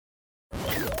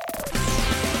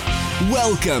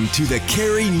Welcome to the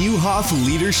Carey Nieuwhof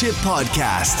Leadership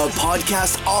Podcast, a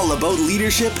podcast all about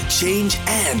leadership, change,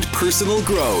 and personal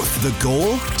growth. The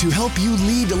goal? To help you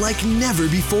lead like never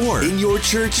before in your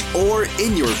church or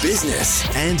in your business.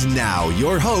 And now,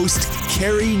 your host,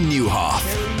 Carey Nieuwhof.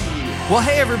 Well,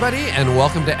 hey, everybody, and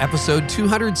welcome to episode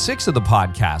 206 of the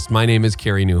podcast. My name is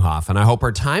Carey Nieuwhof, and I hope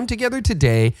our time together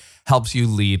today helps you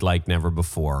lead like never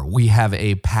before. We have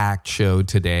a packed show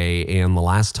today, and the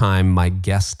last time my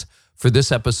guest for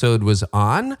this episode was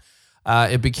on,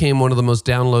 it became one of the most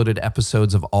downloaded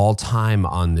episodes of all time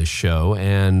on this show.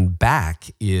 And back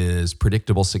is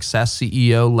Predictable Success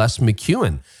CEO Les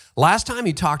McKeown. Last time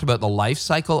he talked about the life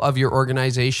cycle of your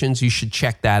organizations. You should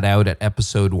check that out at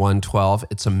episode 112.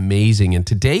 It's amazing. And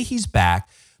today he's back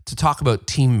to talk about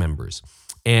team members.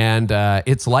 And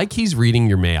it's like he's reading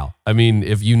your mail. I mean,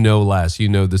 if you know Les, you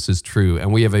know this is true.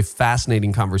 And we have a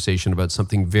fascinating conversation about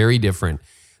something very different.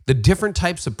 The different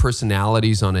types of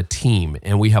personalities on a team.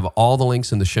 And we have all the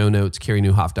links in the show notes,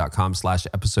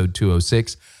 careynieuwhof.com/episode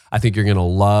 206. I think you're going to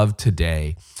love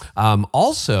today.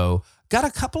 Also, got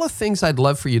a couple of things I'd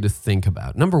love for you to think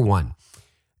about. Number one,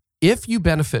 if you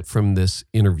benefit from this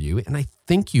interview, and I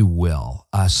think you will,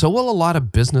 so will a lot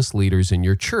of business leaders in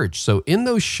your church. So in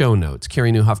those show notes,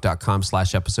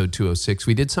 careynieuwhof.com/episode 206,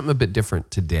 we did something a bit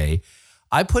different today.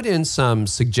 I put in some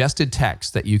suggested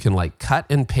text that you can like cut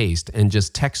and paste and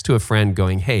just text to a friend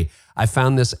going, hey, I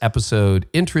found this episode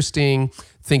interesting,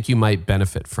 think you might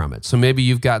benefit from it. So maybe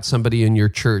you've got somebody in your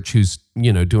church who's,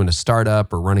 doing a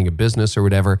startup or running a business or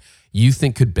whatever you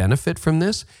think could benefit from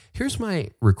this. Here's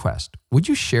my request. Would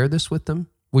you share this with them?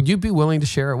 Would you be willing to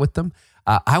share it with them?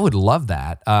 I would love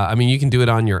that. You can do it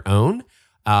on your own.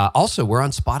 Also, we're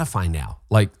on Spotify now,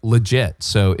 like legit.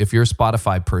 So if you're a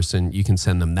Spotify person, you can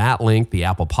send them that link, the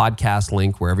Apple Podcast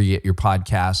link, wherever you get your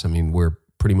podcasts. We're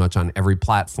pretty much on every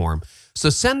platform. So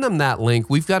send them that link.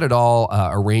 We've got it all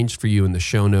arranged for you in the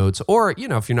show notes. Or,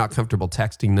 if you're not comfortable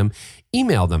texting them,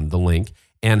 email them the link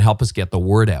and help us get the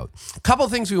word out. A couple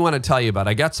of things we want to tell you about.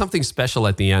 I got something special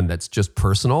at the end that's just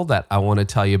personal that I want to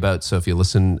tell you about. So if you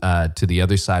listen to the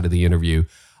other side of the interview,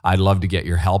 I'd love to get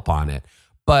your help on it.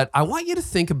 But I want you to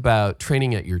think about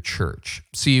training at your church.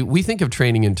 See, we think of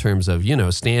training in terms of,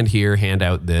 stand here, hand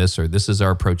out this, or this is our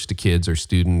approach to kids or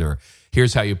student, or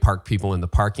here's how you park people in the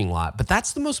parking lot. But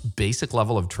that's the most basic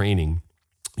level of training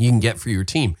you can get for your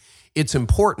team. It's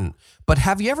important, but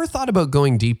have you ever thought about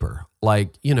going deeper?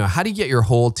 Like, how do you get your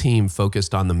whole team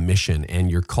focused on the mission and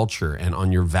your culture and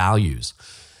on your values?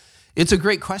 It's a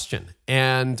great question.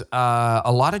 And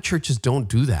a lot of churches don't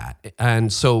do that.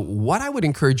 And so what I would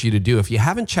encourage you to do, if you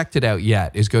haven't checked it out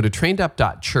yet, is go to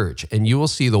trainedup.church and you will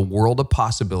see the world of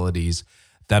possibilities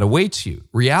that awaits you.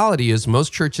 Reality is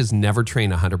most churches never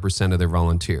train 100% of their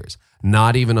volunteers,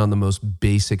 not even on the most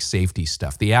basic safety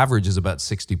stuff. The average is about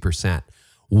 60%.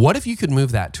 What if you could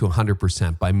move that to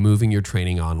 100% by moving your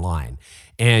training online?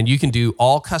 And you can do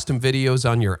all custom videos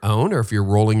on your own, or if you're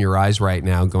rolling your eyes right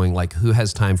now going like, who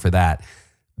has time for that?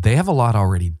 They have a lot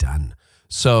already done.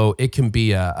 So it can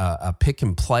be a pick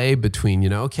and play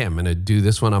between, okay, I'm going to do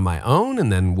this one on my own,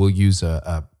 and then we'll use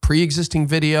a pre-existing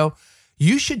video.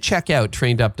 You should check out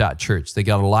trainedup.church. They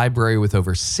got a library with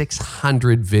over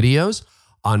 600 videos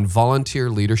on volunteer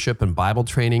leadership and Bible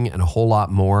training and a whole lot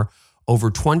more.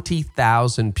 Over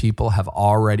 20,000 people have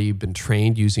already been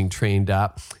trained using Trained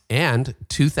Up, and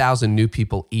 2,000 new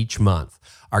people each month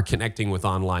are connecting with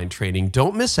online training.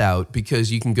 Don't miss out,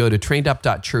 because you can go to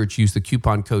trainedup.church, use the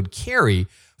coupon code CAREY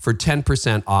for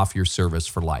 10% off your service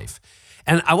for life.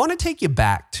 And I want to take you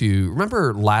back to,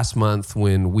 remember last month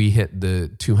when we hit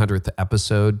the 200th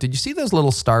episode? Did you see those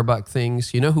little Starbucks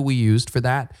things? You know who we used for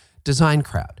that? Design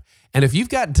Crowd. And if you've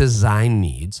got design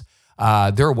needs,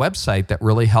 they're a website that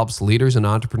really helps leaders and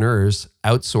entrepreneurs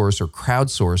outsource or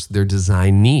crowdsource their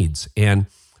design needs. And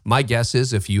my guess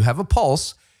is if you have a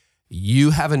pulse, you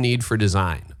have a need for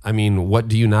design. What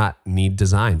do you not need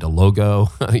designed? A logo,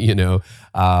 a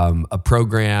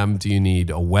program? Do you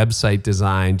need a website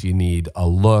design? Do you need a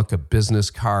look, a business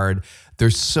card?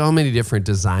 There's so many different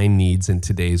design needs in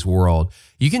today's world.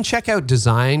 You can check out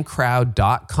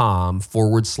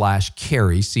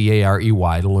designcrowd.com/Carey,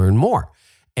 CAREY, to learn more.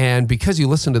 And because you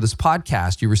listen to this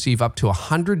podcast, you receive up to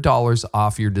 $100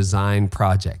 off your design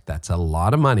project. That's a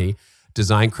lot of money.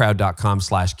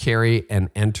 Designcrowd.com/Carey and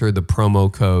enter the promo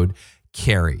code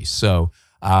CAREY. So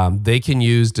they can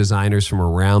use designers from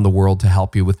around the world to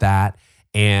help you with that.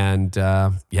 And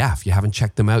if you haven't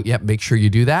checked them out yet, make sure you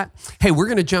do that. Hey, we're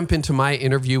going to jump into my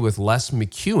interview with Les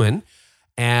McKeown.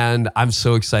 And I'm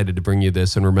so excited to bring you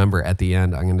this. And remember, at the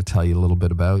end, I'm going to tell you a little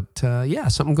bit about,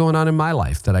 something going on in my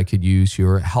life that I could use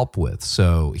your help with.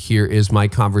 So here is my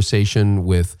conversation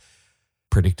with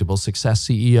Predictable Success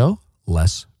CEO,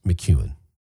 Les McKeown.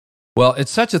 Well,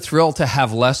 it's such a thrill to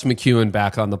have Les McKeown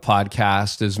back on the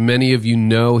podcast. As many of you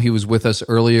know, he was with us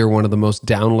earlier, one of the most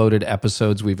downloaded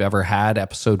episodes we've ever had,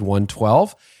 episode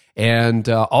 112. And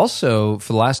also,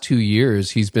 for the last 2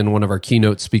 years, he's been one of our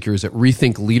keynote speakers at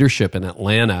Rethink Leadership in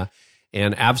Atlanta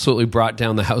and absolutely brought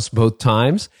down the house both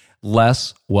times.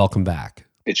 Les, welcome back.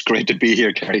 It's great to be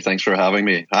here, Carey. Thanks for having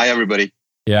me. Hi, everybody.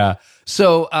 Yeah.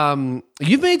 So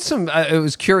you've made some, I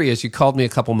was curious, you called me a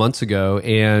couple months ago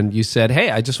and you said,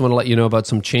 hey, I just want to let you know about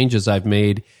some changes I've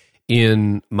made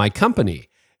in my company.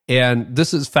 And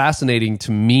this is fascinating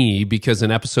to me because in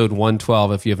episode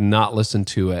 112, if you have not listened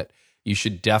to it, you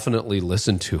should definitely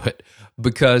listen to it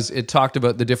because it talked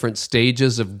about the different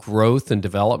stages of growth and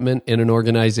development in an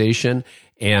organization.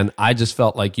 And I just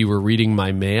felt like you were reading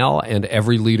my mail and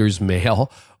every leader's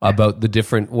mail about the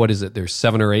different, there's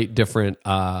 7 or 8 different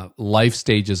life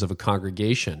stages of a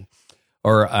congregation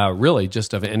or really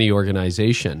just of any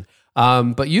organization.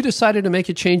 But you decided to make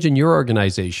a change in your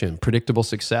organization, Predictable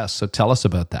Success. So tell us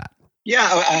about that. Yeah,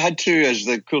 I had to, as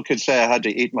the cool kids say, I had to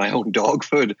eat my own dog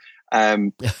food.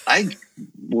 I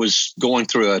was going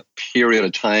through a period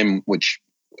of time, which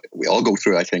we all go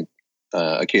through, I think,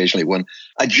 occasionally, when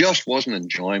I just wasn't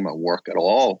enjoying my work at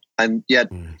all. And yet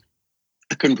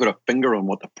I couldn't put a finger on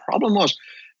what the problem was.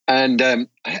 And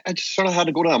I just sort of had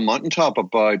to go to a mountaintop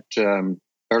about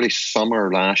early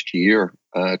summer last year,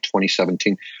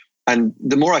 2017. And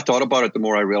the more I thought about it, the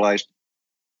more I realized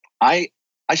I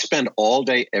spend all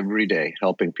day, every day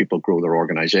helping people grow their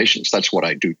organizations. That's what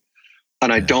I do.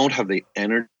 And I don't have the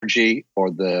energy or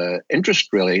the interest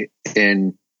really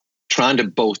in trying to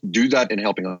both do that in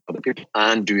helping other people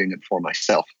and doing it for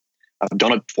myself. I've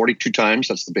done it 42 times.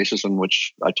 That's the basis on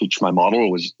which I teach my model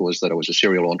was that I was a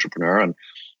serial entrepreneur and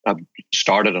I've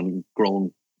started and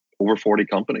grown over 40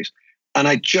 companies. And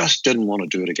I just didn't want to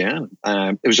do it again.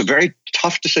 It was a very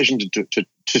tough decision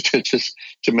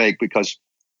to make because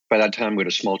by that time we had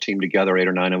a small team together, 8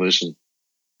 or 9 of us, and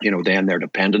they and their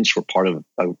dependents were part of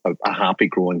a happy,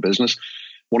 growing business.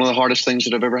 One of the hardest things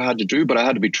that I've ever had to do, but I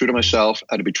had to be true to myself.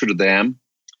 I had to be true to them.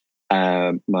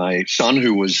 My son,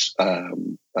 who was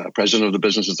president of the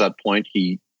business at that point,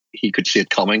 he could see it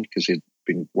coming because he had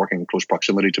been working in close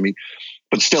proximity to me.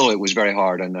 But still, it was very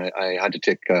hard. And I had to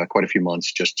take quite a few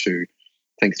months just to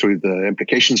think through the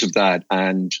implications of that.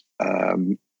 And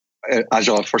as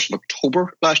of 1st of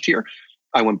October last year,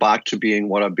 I went back to being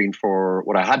what I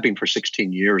had been for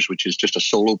 16 years, which is just a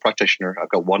solo practitioner. I've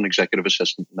got one executive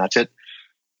assistant and that's it.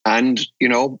 And,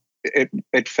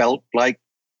 it felt like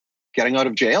getting out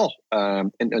of jail,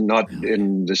 and not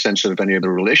in the sense of any of the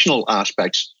relational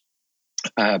aspects,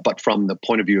 but from the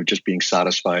point of view of just being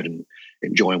satisfied and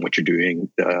enjoying what you're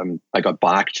doing. I got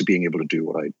back to being able to do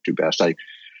what I do best.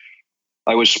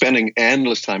 I was spending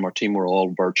endless time, our team were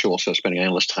all virtual, so spending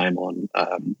endless time on,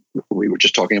 we were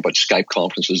just talking about Skype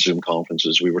conferences, Zoom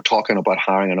conferences. We were talking about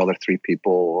hiring another 3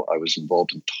 people. I was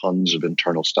involved in tons of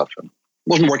internal stuff and it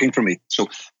wasn't working for me. So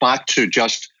back to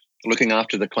just looking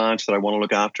after the clients that I want to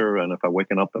look after. And if I'm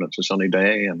waking up and it's a sunny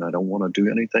day and I don't want to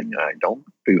do anything, I don't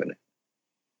do anything.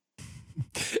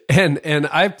 And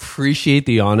I appreciate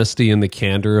the honesty and the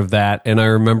candor of that. And I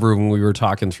remember when we were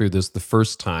talking through this the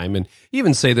first time, and you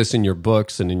even say this in your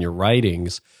books and in your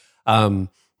writings, there's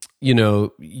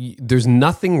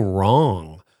nothing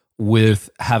wrong with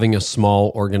having a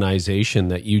small organization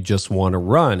that you just want to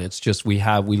run. It's just we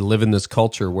live in this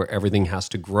culture where everything has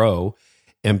to grow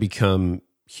and become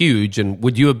huge. And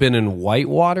would you have been in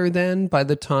Whitewater then by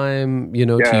the time,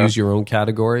 to use your own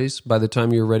categories, by the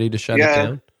time you were ready to shut it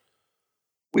down?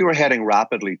 We were heading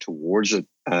rapidly towards it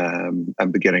and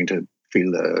beginning to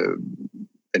feel the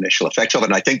initial effects of it.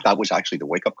 And I think that was actually the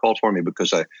wake-up call for me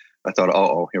because I thought,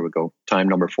 oh, here we go, time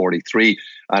number 43.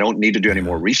 I don't need to do any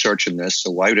more research in this,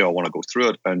 so why do I want to go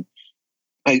through it? And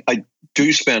I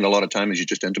do spend a lot of time, as you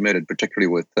just intimated, particularly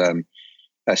with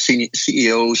senior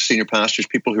CEOs, senior pastors,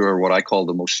 people who are what I call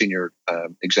the most senior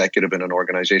executive in an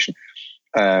organization.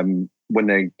 When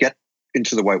they get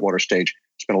into the Whitewater stage,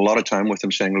 spend a lot of time with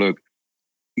them saying, look,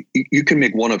 you can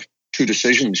make one of 2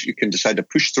 decisions. You can decide to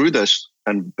push through this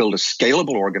and build a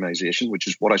scalable organization, which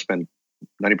is what I spend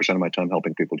 90% of my time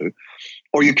helping people do.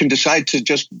 Or you can decide to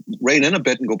just rein in a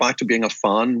bit and go back to being a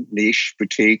fun, niche,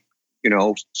 boutique,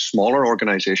 smaller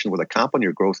organization with a cap on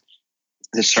your growth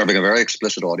that's serving a very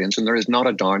explicit audience. And there is not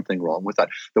a darn thing wrong with that.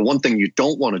 The one thing you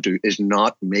don't want to do is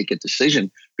not make a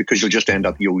decision because you'll just end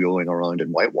up yo-yoing around in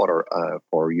Whitewater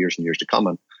for years and years to come.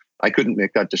 And I couldn't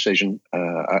make that decision.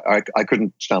 I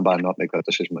couldn't stand by and not make that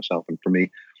decision myself. And for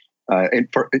me,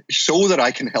 so that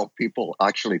I can help people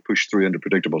actually push through into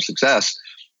predictable success,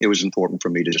 it was important for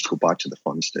me to just go back to the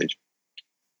fun stage.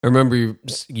 I remember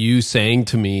you saying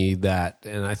to me that,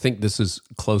 and I think this is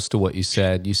close to what you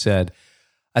said. You said,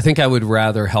 I think I would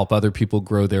rather help other people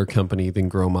grow their company than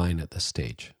grow mine at this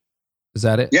stage. Is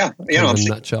that it? Yeah. In a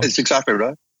nutshell? It's exactly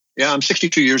right. Yeah, I'm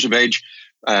 62 years of age.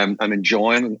 I'm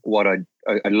enjoying what I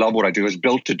love what I do. I was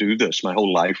built to do this. My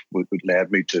whole life would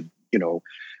led me to,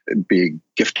 be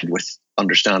gifted with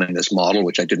understanding this model,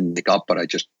 which I didn't make up, but I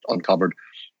just uncovered.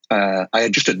 I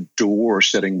just adore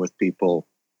sitting with people,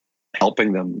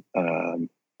 helping them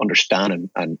understand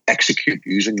and execute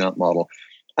using that model.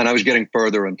 And I was getting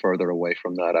further and further away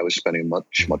from that. I was spending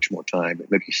much, much more time,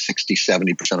 maybe 60,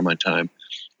 70% of my time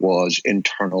was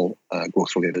internal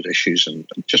growth-related issues, and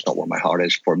just not where my heart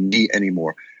is for me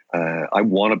anymore. I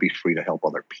want to be free to help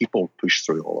other people push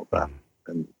through all of that.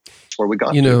 And that's where we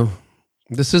got to.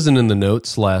 This isn't in the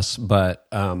notes, Les, but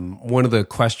one of the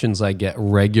questions I get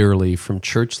regularly from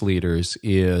church leaders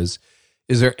is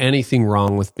there anything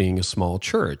wrong with being a small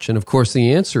church? And of course,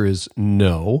 the answer is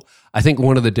no. I think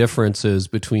one of the differences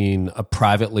between a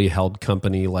privately held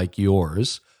company like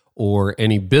yours or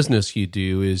any business you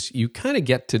do is you kind of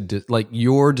get to,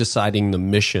 you're deciding the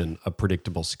mission of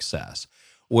predictable success,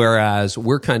 whereas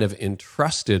we're kind of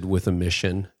entrusted with a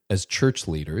mission as church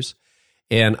leaders.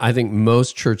 And I think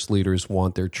most church leaders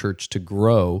want their church to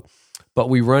grow, but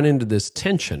we run into this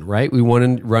tension, right? We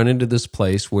want to run into this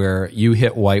place where you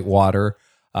hit white water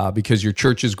because your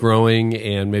church is growing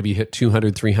and maybe you hit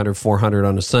 200, 300, 400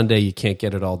 on a Sunday. You can't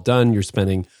get it all done. You're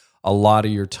spending a lot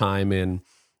of your time in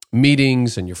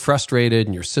meetings and you're frustrated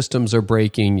and your systems are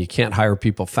breaking. You can't hire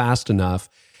people fast enough.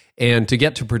 And to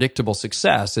get to predictable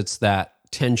success, it's that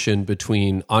tension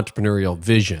between entrepreneurial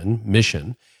vision,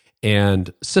 mission,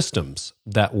 and systems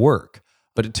that work.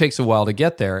 But it takes a while to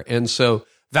get there. And so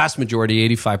vast majority,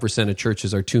 85% of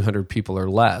churches are 200 people or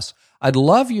less. I'd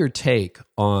love your take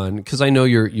on, because I know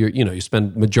you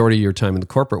spend majority of your time in the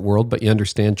corporate world, but you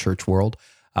understand church world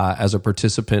as a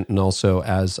participant and also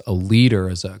as a leader,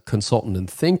 as a consultant and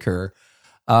thinker.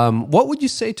 What would you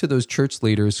say to those church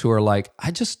leaders who are like,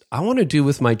 I want to do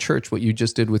with my church what you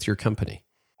just did with your company?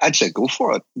 I'd say go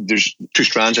for it. There's two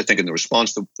strands, I think, in the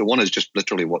response. The one is just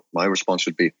literally what my response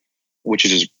would be, which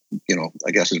is,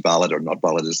 I guess as valid or not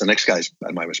valid as the next guy's.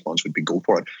 And my response would be go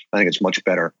for it. I think it's much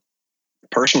better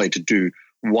personally to do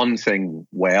one thing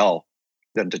well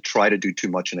than to try to do too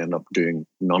much and end up doing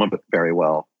none of it very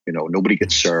well. Nobody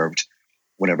gets served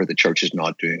whenever the church is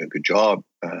not doing a good job.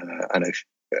 And if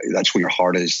that's where your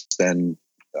heart is, then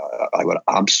I would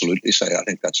absolutely say I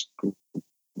think that's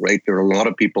great. There are a lot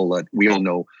of people that we all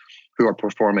know who are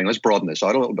performing, let's broaden this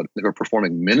out a little bit, who are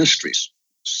performing ministries,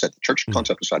 set the church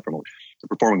concept aside for a moment, they're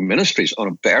performing ministries on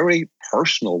a very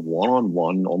personal,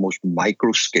 one-on-one, almost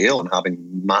micro scale and having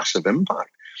massive impact.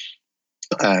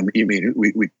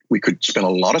 We could spend a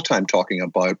lot of time talking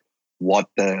about what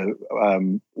the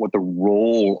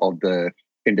role of the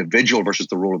individual versus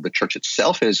the role of the church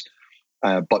itself is.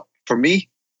 But for me,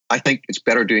 I think it's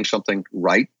better doing something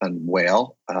right and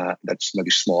well that's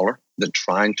maybe smaller than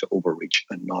trying to overreach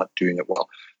and not doing it well.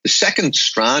 The second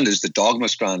strand is the dogma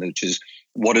strand, which is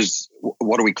what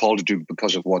are we called to do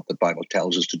because of what the Bible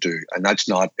tells us to do? And that's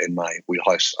not in my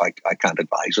wheelhouse. I can't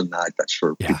advise on that. That's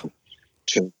for people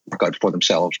to work out for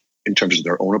themselves in terms of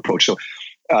their own approach. So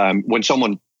when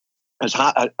someone as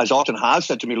often has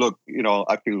said to me, look,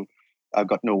 I feel I've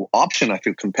got no option. I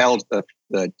feel compelled that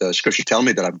the scriptures tell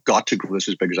me that I've got to grow this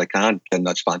as big as I can, and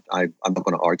that's fine. I'm not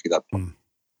going to argue that point.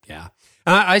 Yeah,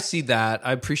 I see that.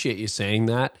 I appreciate you saying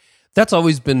that. That's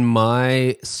always been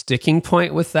my sticking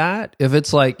point with that. If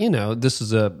it's like, this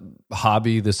is a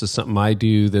hobby, this is something I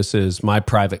do, this is my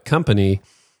private company,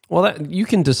 well, you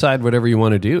can decide whatever you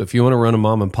want to do. If you want to run a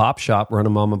mom and pop shop, run a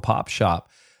mom and pop shop.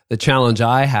 The challenge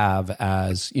I have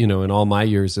as, in all my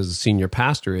years as a senior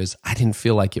pastor is I didn't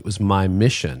feel like it was my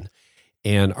mission.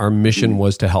 And our mission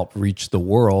was to help reach the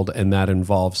world, and that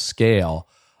involves scale.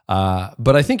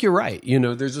 But I think you're right.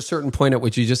 There's a certain point at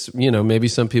which you just, maybe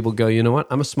some people go, you know what,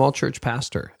 I'm a small church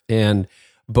pastor.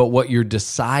 But what you're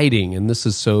deciding, and this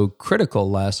is so critical,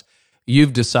 Les,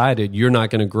 you've decided you're not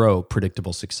going to grow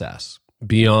predictable success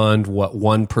beyond what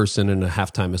one person and a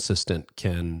halftime assistant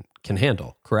can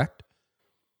handle, correct?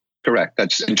 Correct.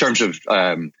 That's in terms of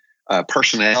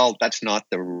personnel. That's not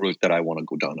the route that I want to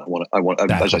go down. I want,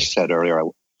 exactly. As I said earlier,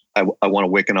 I want to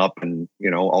waken up and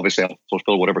obviously I'll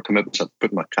fulfill whatever commitments I've put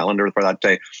in my calendar for that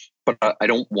day. But I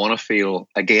don't want to feel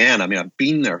again. I mean, I've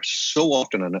been there so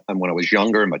often, and when I was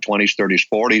younger, in my 20s, 30s,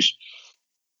 40s,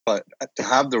 but to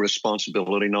have the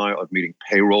responsibility now of meeting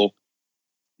payroll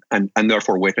and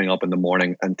therefore waking up in the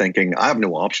morning and thinking, I have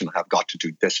no option. I've got to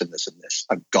do this and this and this.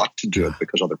 I've got to do it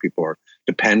because other people are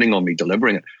depending on me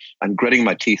delivering it, and gritting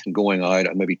my teeth and going out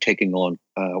and maybe taking on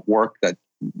work that,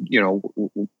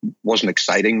 wasn't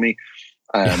exciting me.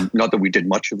 Not that we did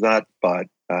much of that, but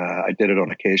I did it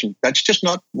on occasion. That's just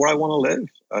not where I want to live.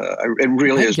 It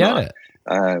really is not.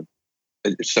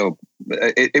 So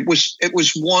it was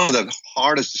one of the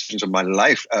hardest decisions of my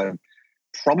life.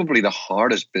 Probably the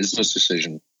hardest business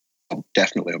decision,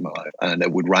 definitely, of my life, and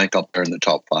it would rank up there in the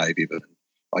top 5, even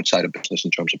outside of business,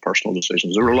 in terms of personal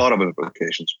decisions. There were a lot of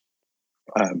implications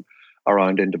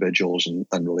around individuals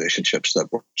and relationships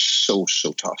that were so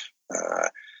tough.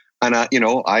 And I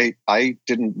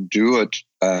didn't do it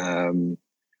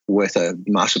with a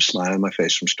massive smile on my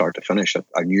face from start to finish.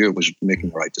 I knew it was making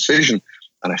the right decision,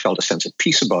 and I felt a sense of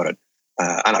peace about it.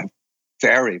 And I'm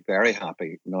very, very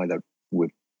happy now that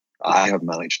I have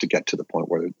managed to get to the point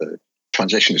where the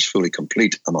transition is fully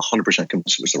complete. I'm 100%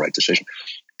 convinced it was the right decision,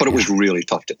 but it was really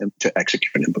tough to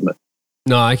execute and implement.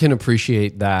 No, I can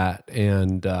appreciate that.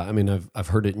 And I've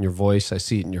heard it in your voice. I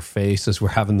see it in your face as we're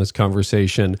having this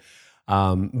conversation.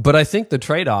 But I think the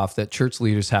trade-off that church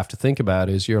leaders have to think about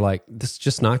is you're like, this is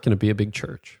just not going to be a big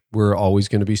church. We're always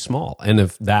going to be small. And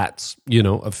if that's,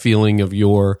 a feeling of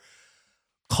your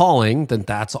calling, then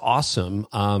that's awesome.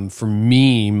 For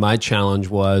me, my challenge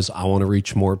was I want to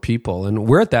reach more people. And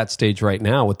we're at that stage right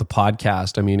now with the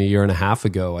podcast. I mean, a year and a half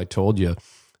ago, I told you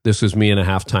this was me and a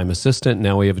half-time assistant.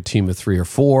 Now we have a team of 3 or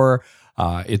 4.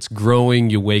 It's growing.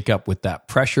 You wake up with that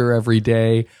pressure every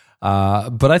day.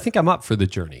 But I think I'm up for the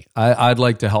journey. I'd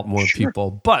like to help more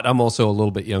people, but I'm also a little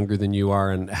bit younger than you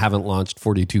are and haven't launched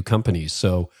 42 companies.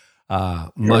 So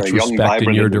much respect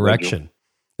in your direction.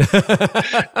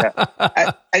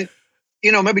 And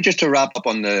maybe just to wrap up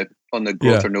on the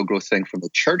growth or no growth thing from the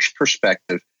church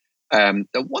perspective,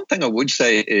 the one thing I would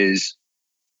say is,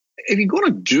 if you're going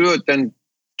to do it, then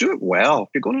do it well. If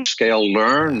you're going to scale,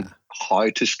 learn how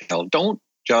to scale. Don't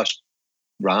just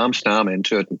ram stam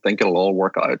into it and think it'll all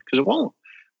work out, because it won't.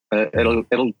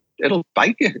 It'll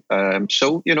bite you.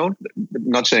 So I'm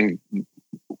not saying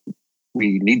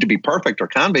we need to be perfect or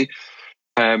can be,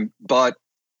 but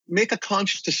make a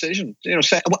conscious decision.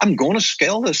 Say, I'm going to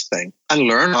scale this thing and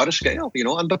learn how to scale.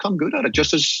 And become good at it.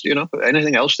 Just as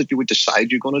anything else that you would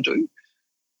decide you're going to do,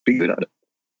 be good at it.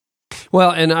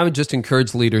 Well, and I would just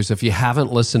encourage leaders, if you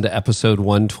haven't listened to episode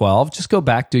 112, just go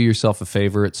back, do yourself a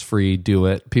favor. It's free, do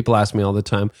it. People ask me all the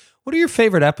time, what are your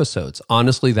favorite episodes?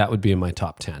 Honestly, that would be in my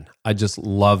top 10. I just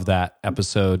love that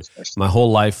episode. My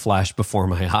whole life flashed before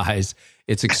my eyes.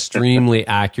 It's extremely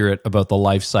accurate about the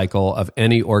life cycle of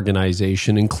any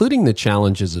organization, including the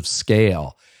challenges of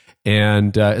scale.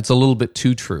 And it's a little bit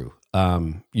too true.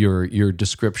 Your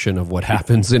description of what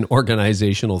happens in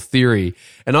organizational theory.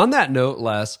 And on that note,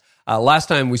 Les, last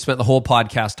time we spent the whole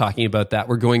podcast talking about that.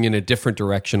 We're going in a different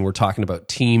direction. We're talking about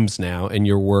teams now and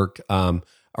your work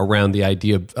around the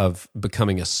idea of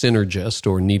becoming a synergist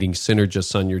or needing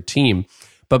synergists on your team.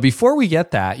 But before we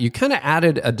get that, you kind of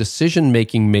added a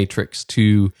decision-making matrix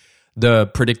to the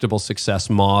predictable success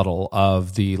model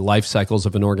of the life cycles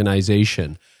of an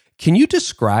organization. Can you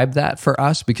describe that for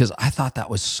us? Because I thought that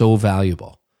was so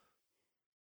valuable.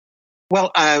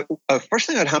 Well, first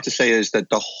thing I'd have to say is that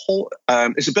the whole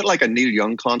it's a bit like a Neil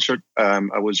Young concert.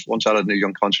 I was once at a Neil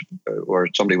Young concert where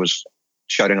somebody was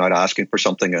shouting out, asking for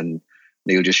something, and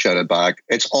Neil just shouted back,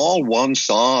 "It's all one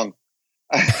song."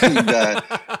 And,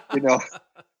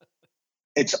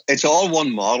 it's all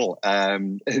one model.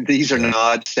 These are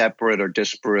not separate or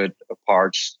disparate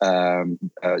parts,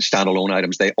 standalone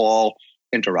items. They all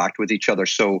interact with each other.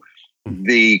 So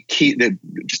the key,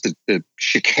 the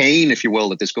chicane, if you will,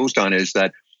 that this goes down is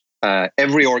that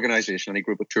every organization, any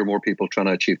group of 2 or more people trying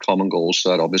to achieve common goals, so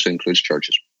that obviously includes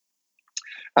churches,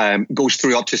 goes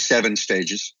through up to 7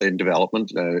 stages in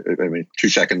development.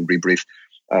 2-second rebrief,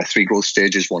 3 growth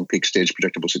stages, 1 peak stage,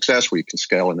 predictable success, where you can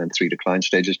scale, and then 3 decline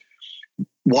stages.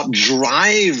 What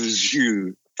drives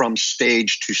you from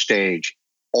stage to stage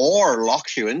or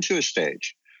locks you into a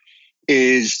stage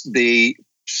is the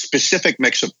specific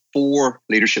mix of 4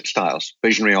 leadership styles: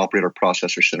 visionary, operator,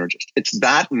 processor, synergist. It's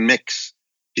that mix.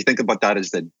 If you think about that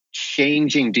as the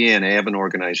changing DNA of an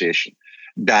organization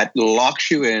that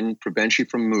locks you in, prevents you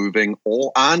from moving,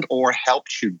 or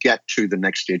helps you get to the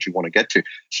next stage you want to get to.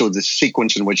 So the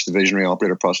sequence in which the visionary,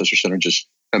 operator, processor, synergist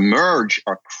emerge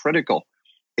are critical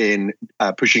in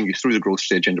pushing you through the growth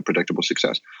stage into predictable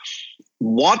success.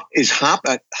 What is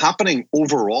happening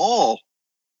overall,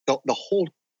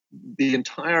 the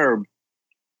entire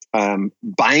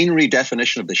binary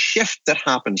definition of the shift that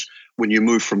happens when you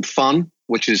move from fun,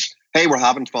 which is, hey, we're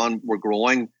having fun, we're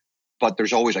growing, but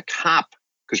there's always a cap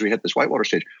because we hit this whitewater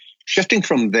stage. Shifting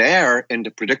from there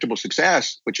into predictable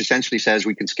success, which essentially says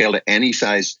we can scale to any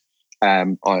size,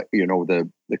 the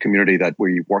community that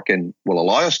we work in will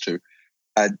allow us to.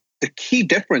 The key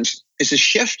difference is a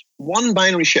shift, one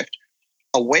binary shift,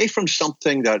 away from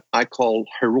something that I call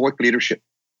heroic leadership.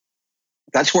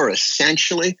 That's where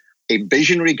essentially a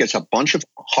visionary gets a bunch of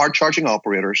hard-charging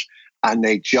operators and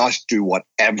they just do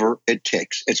whatever it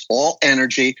takes. It's all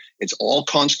energy. It's all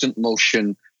constant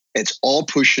motion. It's all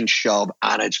push and shove,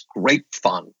 and it's great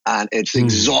fun. And it's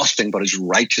exhausting, but it's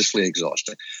righteously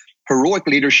exhausting. Heroic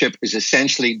leadership is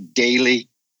essentially daily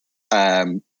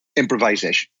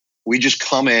improvisation. We just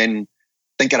come in,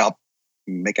 think it up,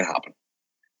 make it happen.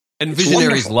 And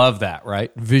visionaries love that,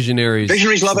 right?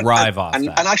 Visionaries love it, thrive off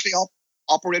that. And actually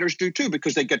operators do too,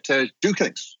 because they get to do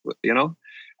things,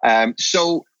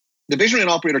 So the visionary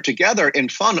and operator together in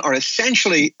fun are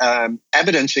essentially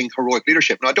evidencing heroic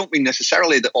leadership. Now, I don't mean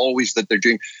necessarily that they're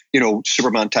doing,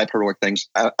 Superman type heroic things.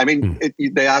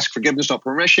 They ask forgiveness, not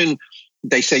permission.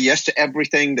 They say yes to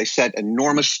everything. They set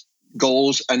enormous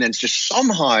goals, and then just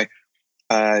somehow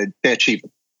they achieve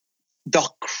them. The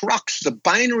crux, the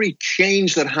binary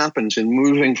change that happens in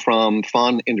moving from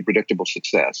fun into predictable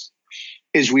success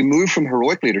is we move from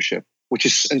heroic leadership, which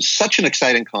is such an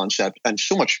exciting concept and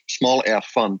so much small f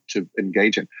fun to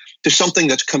engage in, to something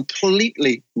that's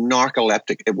completely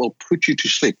narcoleptic. It will put you to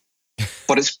sleep,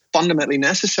 but it's fundamentally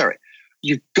necessary.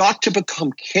 You've got to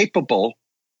become capable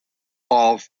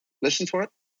of, listen for it,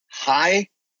 high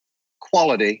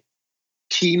quality,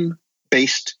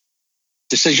 team-based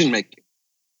decision-making.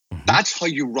 That's how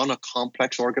you run a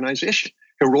complex organization.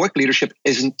 Heroic leadership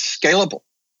isn't scalable.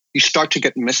 You start to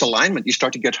get misalignment. You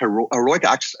start to get heroic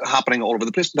acts happening all over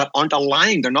the place that aren't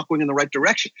aligned. They're not going in the right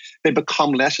direction. They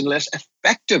become less and less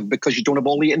effective because you don't have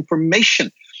all the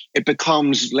information. It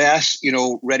becomes less,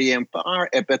 ready and fire.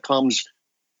 It becomes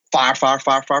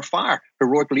fire.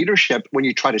 Heroic leadership, when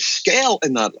you try to scale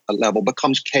in that level,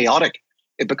 becomes chaotic.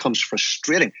 It becomes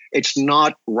frustrating. It's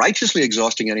not righteously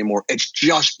exhausting anymore. It's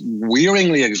just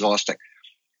wearingly exhausting.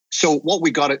 So what we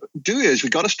got to do is we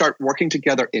got to start working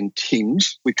together in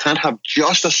teams. We can't have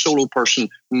just a solo person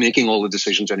making all the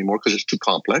decisions anymore because it's too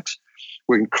complex.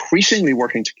 We're increasingly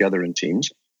working together in teams.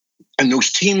 And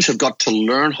those teams have got to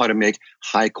learn how to make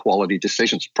high quality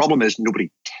decisions. Problem is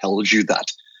nobody tells you that.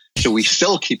 So we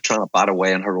still keep trying to bat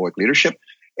away on heroic leadership.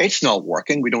 It's not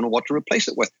working. We don't know what to replace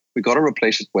it with. We got to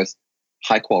replace it with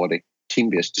high quality,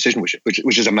 team-based decision,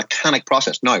 which is a mechanic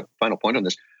process. Now, final point on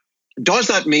this. Does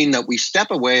that mean that we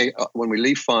step away when we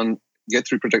leave fun, get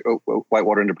through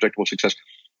whitewater into predictable success,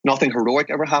 nothing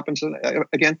heroic ever happens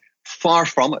again? Far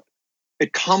from it.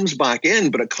 It comes back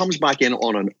in, but it comes back in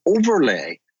on an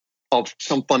overlay of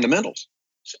some fundamentals.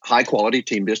 High quality,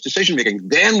 team-based decision making.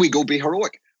 Then we go be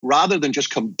heroic, rather than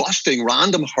just combusting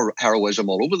random heroism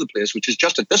all over the place, which is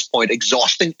just at this point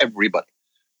exhausting everybody.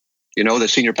 The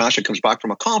senior pastor comes back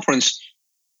from a conference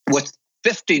with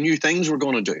 50 new things we're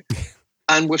going to do.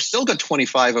 And we've still got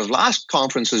 25 of last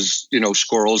conference's,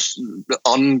 squirrels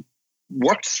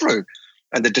unworked through.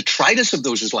 And the detritus of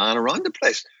those is lying around the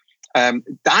place.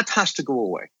 That has to go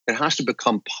away. It has to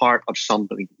become part of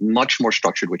something much more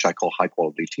structured, which I call high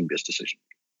quality team-based decision.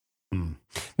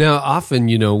 Now, often,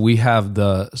 we have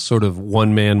the sort of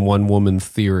one man, one woman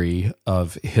theory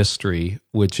of history,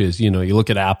 which is, you look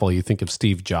at Apple, you think of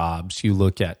Steve Jobs. You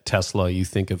look at Tesla, you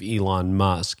think of Elon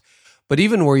Musk. But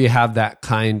even where you have that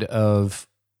kind of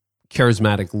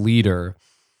charismatic leader,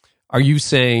 are you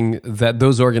saying that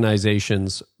those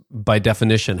organizations, by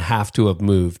definition, have to have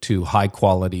moved to high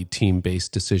quality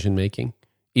team-based decision making,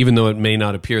 even though it may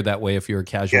not appear that way if you're a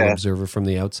casual observer from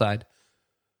the outside?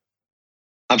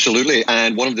 Absolutely.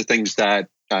 And one of the things that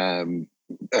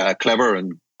clever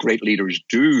and great leaders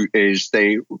do is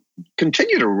they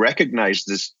continue to recognize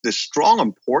this strong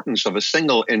importance of a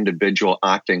single individual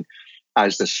acting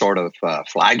as the sort of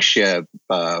flagship,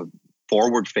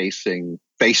 forward-facing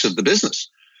face of the business.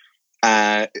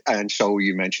 And so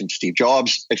you mentioned Steve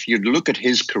Jobs. If you look at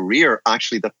his career,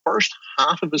 actually the first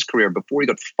half of his career before he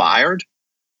got fired,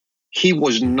 he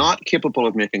was not capable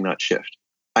of making that shift.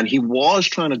 And he was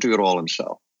trying to do it all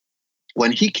himself.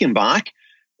 When he came back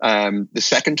the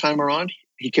second time around,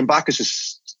 he came back as a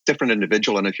different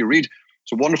individual. And if you read,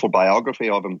 it's a wonderful biography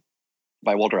of him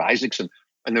by Walter Isaacson.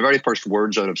 And the very first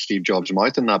words out of Steve Jobs'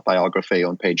 mouth in that biography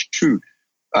on page 2,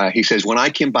 he says, when I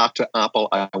came back to Apple,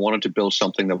 I wanted to build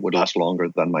something that would last longer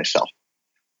than myself.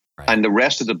 Right. And the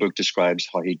rest of the book describes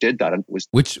how he did that. And it was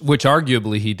which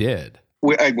arguably he did.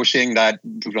 We're seeing that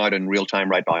out in real time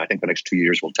right now. I think the next 2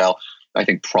 years will tell. I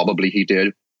think probably he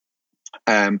did.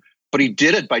 But he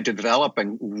did it by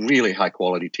developing really high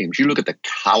quality teams. You look at the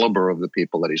caliber of the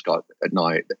people that he's got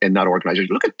now in that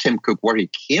organization. Look at Tim Cook, where he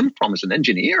came from as an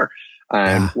engineer.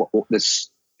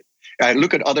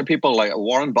 Look at other people like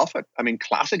Warren Buffett. I mean,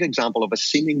 classic example of a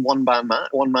seeming one-man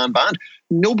band.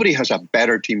 Nobody has a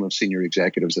better team of senior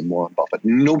executives than Warren Buffett.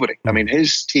 Nobody. I mean,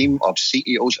 his team of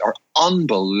CEOs are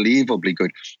unbelievably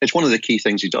good. It's one of the key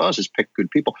things he does is pick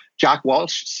good people. Jack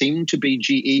Welch seemed to be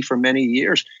GE for many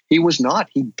years. He was not.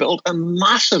 He built a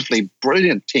massively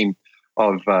brilliant team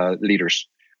of leaders,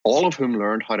 all of whom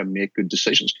learned how to make good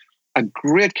decisions. A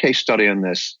great case study on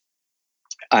this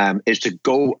is to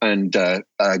go and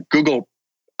Google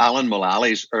Alan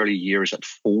Mullally's early years at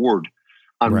Ford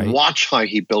and watch how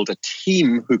he built a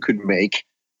team who could make,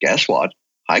 guess what,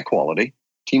 high quality,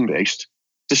 team-based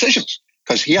decisions.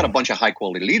 Because he had a bunch of high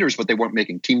quality leaders, but they weren't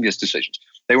making team-based decisions.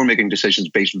 They were making decisions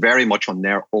based very much on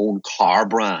their own car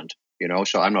brand.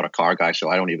 So I'm not a car guy, so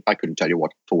I couldn't tell you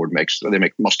what Ford makes. They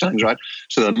make Mustangs, right?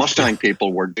 So the Mustang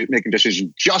people were making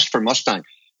decisions just for Mustang.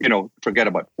 Forget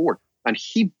about Ford. And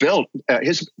he built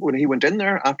when he went in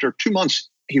there after 2 months,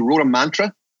 he wrote a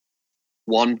mantra,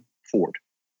 one Ford.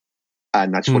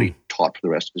 And that's what he taught for the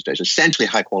rest of his days. Essentially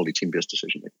high quality team-based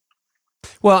decision making.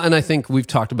 Well, and I think we've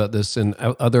talked about this in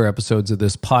other episodes of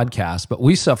this podcast, but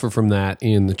we suffer from that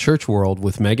in the church world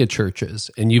with mega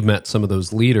churches. And you've met some of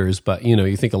those leaders, but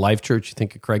you think of Life Church, you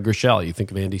think of Craig Groeschel, you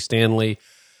think of Andy Stanley,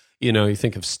 you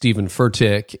think of Stephen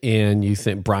Furtick, and you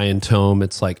think Brian Tome.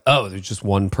 It's like, oh, there's just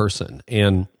one person.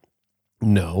 And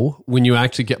no, when you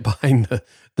actually get behind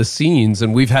the scenes,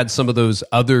 and we've had some of those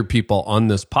other people on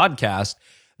this podcast,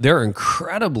 they're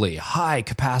incredibly high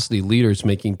capacity leaders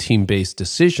making team-based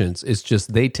decisions. It's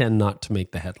just they tend not to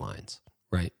make the headlines,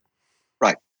 right?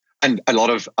 Right. And a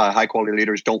lot of high quality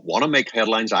leaders don't want to make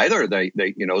headlines either.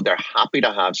 They're happy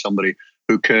to have somebody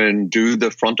who can do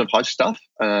the front of house stuff.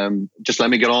 Just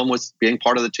let me get on with being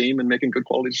part of the team and making good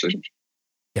quality decisions.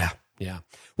 Yeah.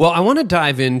 Well, I want to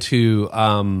dive into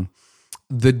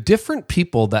the different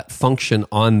people that function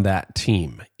on that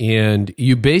team. And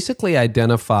you basically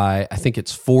identify, I think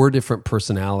it's 4 different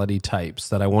personality types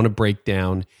that I want to break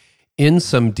down in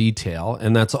some detail.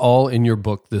 And that's all in your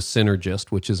book, The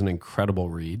Synergist, which is an incredible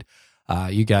read.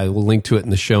 You guys will link to it in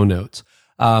the show notes.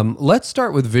 Let's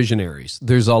start with visionaries.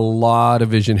 There's a lot of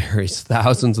visionaries,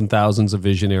 thousands and thousands of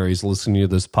visionaries listening to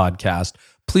this podcast.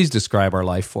 Please describe our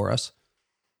life for us.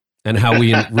 And how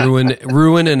we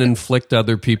ruin and inflict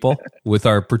other people with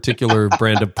our particular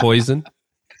brand of poison?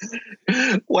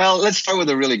 Well, let's start with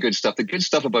the really good stuff. The good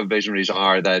stuff about visionaries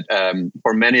are that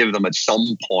for many of them at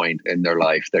some point in their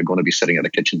life, they're going to be sitting at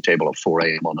a kitchen table at 4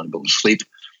 a.m. unable to sleep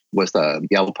with a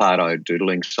yellow pad out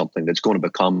doodling something that's going to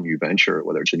become a new venture,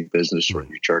 whether it's a new business or a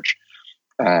new church.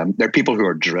 They're people who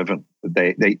are driven.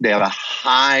 They have a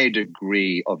high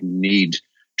degree of need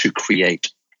to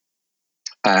create.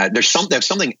 There's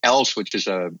something else which is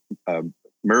a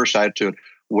mirror side to it,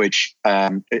 which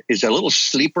is a little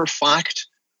sleeper fact,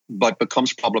 but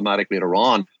becomes problematic later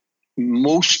on.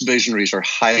 Most visionaries are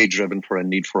highly driven for a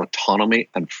need for autonomy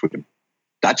and freedom.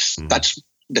 That's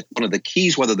one of the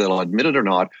keys, whether they'll admit it or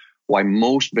not, why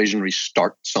most visionaries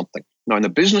start something. Now, in the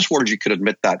business world, you could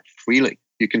admit that freely.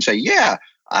 You can say, yeah,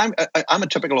 I'm a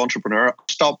typical entrepreneur.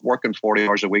 Stop working 40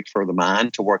 hours a week for the man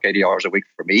to work 80 hours a week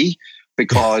for me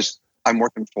because I'm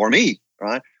working for me,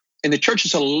 right? In the church,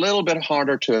 it's a little bit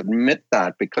harder to admit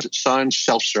that because it sounds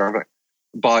self-serving.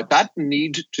 But that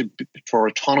need for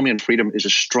autonomy and freedom is a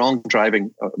strong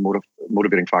driving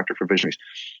motivating factor for visionaries.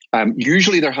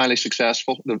 Usually they're highly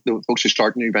successful. The folks who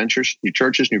start new ventures, new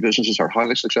churches, new businesses are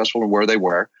highly successful in where they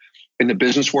were. In the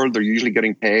business world, they're usually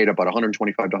getting paid about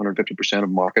 125 to 150% of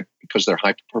market because they're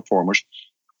high performers.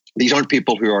 These aren't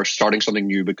people who are starting something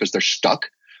new because they're stuck.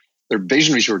 They're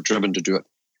visionaries who are driven to do it.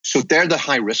 So they're the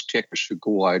high risk takers who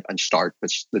go out and start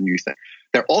the new thing.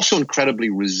 They're also incredibly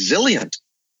resilient.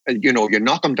 You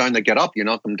knock them down, they get up. You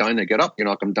knock them down, they get up. You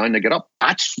knock them down, they get up.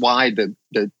 That's why the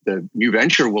new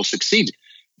venture will succeed.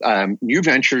 New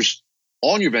ventures,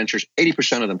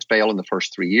 80% of them fail in the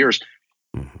first 3 years.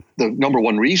 The number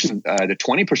one reason the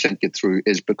 20% get through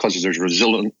is because there's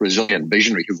resilient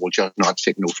visionary who will just not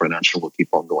take no for an answer, will keep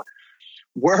on going.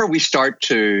 Where we start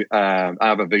to, I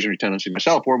have a visionary tendency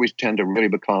myself, where we tend to really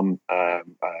become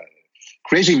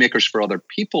crazy makers for other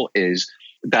people is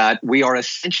that we are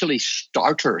essentially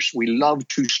starters. We love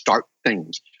to start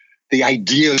things. The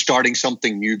idea of starting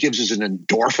something new gives us an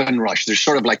endorphin rush. There's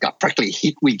sort of like a prickly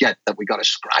heat we get that we got to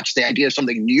scratch. The idea of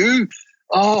something new.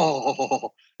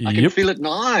 Oh, I can feel it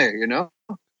now,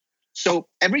 So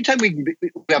every time we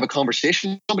have a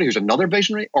conversation with somebody who's another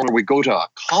visionary, or we go to a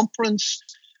conference,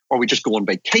 or we just go on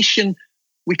vacation,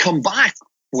 we come back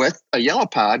with a yellow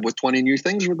pad with 20 new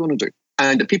things we're going to do.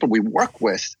 And the people we work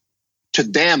with, to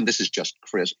them, this is just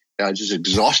crazy. This is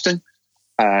exhausting.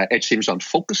 It seems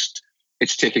unfocused.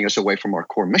 It's taking us away from our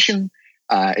core mission.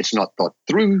 It's not thought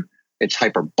through. It's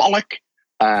hyperbolic.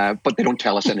 But they don't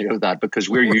tell us any of that because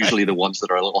we're usually the ones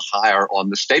that are a little higher on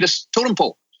the status totem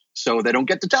pole. So they don't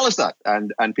get to tell us that.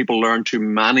 And people learn to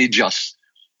manage us.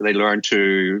 They learn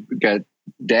to get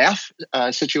deaf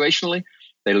situationally.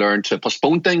 They learn to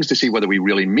postpone things to see whether we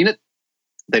really mean it.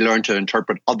 They learn to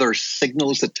interpret other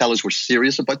signals that tell us we're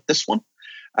serious about this one.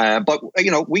 But,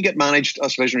 we get managed,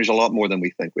 us visionaries, a lot more than we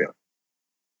think we are.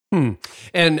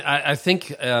 And I think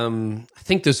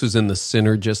this was in the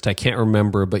Synergist. I can't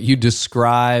remember, but you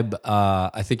describe,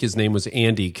 I think his name was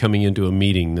Andy, coming into a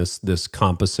meeting, this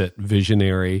composite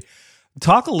visionary.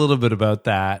 Talk a little bit about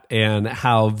that and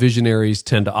how visionaries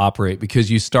tend to operate, because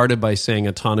you started by saying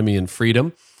autonomy and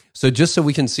freedom. So just so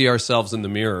we can see ourselves in the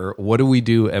mirror, what do we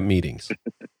do at meetings?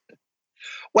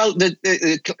 Well,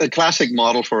 the classic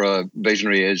model for a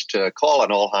visionary is to call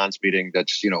an all-hands meeting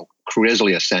that's,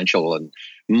 crazily essential and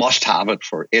must have it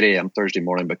for 8 a.m. Thursday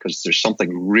morning because there's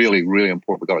something really, really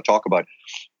important we've got to talk about.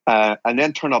 And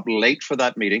then turn up late for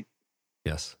that meeting.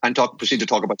 Yes. And proceed to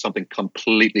talk about something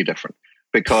completely different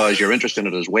because your interest in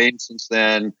it has waned since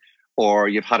then, or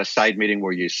you've had a side meeting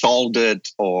where you solved it,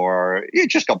 or you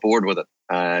just got bored with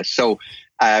it. So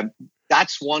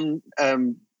that's one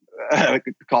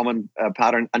common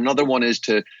pattern. Another one is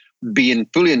to be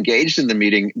fully engaged in the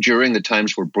meeting during the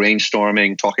times we're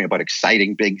brainstorming, talking about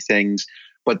exciting big things.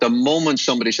 But the moment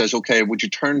somebody says, okay, would you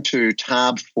turn to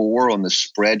tab 4 on the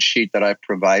spreadsheet that I've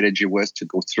provided you with to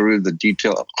go through the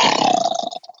detail?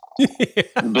 The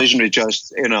visionary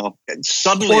just,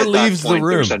 suddenly or at leaves that point, the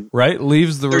room, right?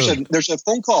 Leaves the room. There's a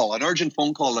phone call, an urgent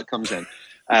phone call that comes in.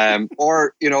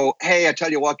 Or, hey, I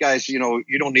tell you what, guys, you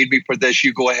don't need me for this.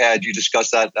 You go ahead, you discuss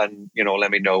that, and,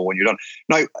 let me know when you're done.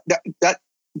 Now,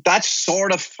 that's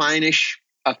sort of fine-ish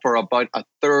for about a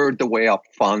third the way up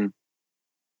fun.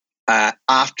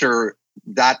 After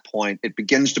that point, it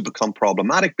begins to become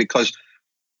problematic because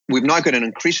we've now got an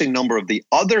increasing number of the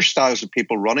other styles of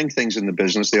people running things in the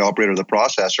business, the operator, the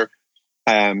processor.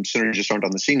 Synergists aren't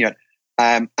on the scene yet.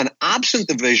 And absent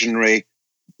the visionary,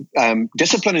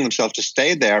 disciplining themselves to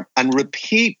stay there and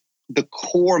repeat the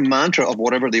core mantra of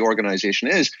whatever the organization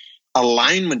is,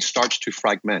 alignment starts to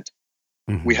fragment.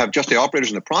 Mm-hmm. We have just the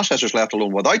operators and the processors left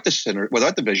alone without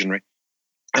the visionary.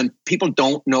 And people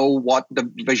don't know what the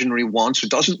visionary wants or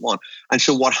doesn't want. And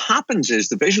so what happens is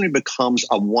the visionary becomes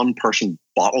a one-person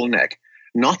bottleneck.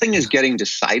 Nothing is getting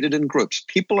decided in groups.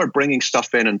 People are bringing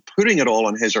stuff in and putting it all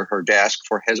on his or her desk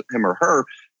for him or her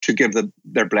to give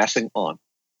their blessing on.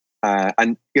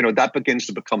 And that begins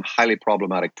to become highly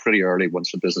problematic pretty early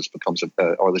once the business becomes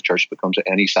or the church becomes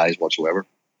any size whatsoever.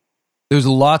 There's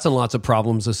lots and lots of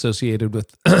problems associated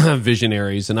with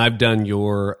visionaries, and I've done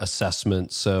your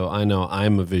assessment, so I know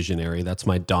I'm a visionary. That's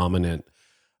my dominant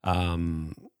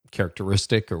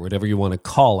characteristic, or whatever you want to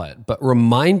call it. But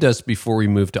remind us before we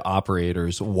move to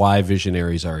operators why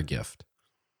visionaries are a gift.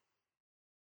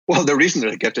 Well, the reason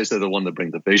they're a gift is they're the one that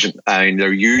bring the vision. I mean,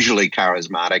 they're usually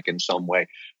charismatic in some way.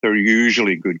 They're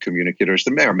usually good communicators.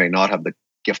 They may or may not have the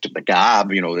gift of the gab.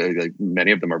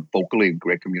 Many of them are vocally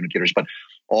great communicators, but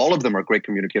all of them are great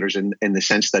communicators in the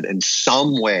sense that in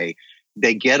some way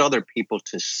they get other people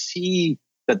to see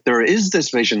that there is this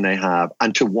vision they have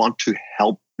and to want to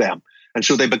help them. And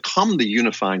so they become the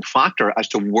unifying factor as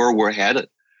to where we're headed.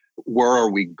 Where are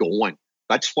we going?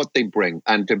 That's what they bring.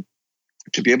 And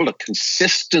to be able to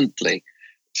consistently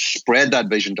spread that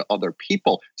vision to other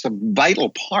people, it's a vital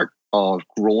part of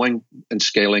growing and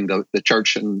scaling the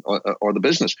church or the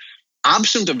business.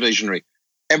 Absent a visionary,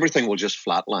 everything will just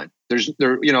flatline.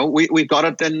 We've got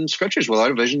it in scriptures.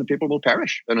 Without a vision, the people will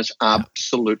perish. And it's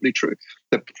absolutely true.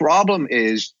 The problem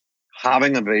is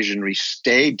having a visionary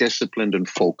stay disciplined and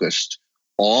focused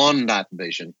on that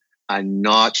vision and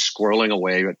not squirreling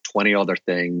away at 20 other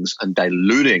things and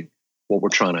diluting what we're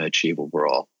trying to achieve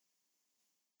overall.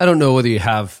 I don't know whether you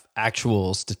have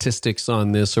actual statistics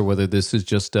on this or whether this is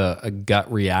just a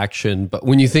gut reaction, but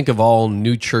when you think of all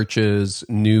new churches,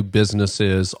 new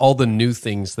businesses, all the new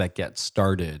things that get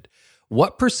started,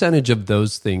 what percentage of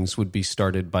those things would be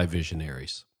started by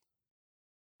visionaries?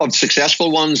 Of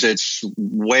successful ones, it's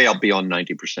way up beyond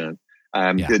 90%.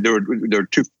 There are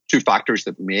two factors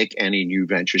that make any new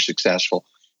venture successful.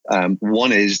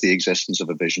 One is the existence of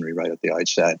a visionary right at the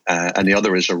outset, and the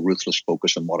other is a ruthless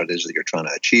focus on what it is that you're trying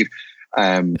to achieve.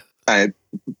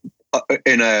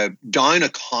 in a down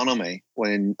economy,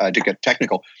 when to get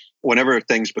technical, whenever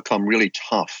things become really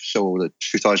tough, so the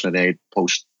 2008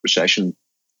 post-recession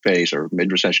phase or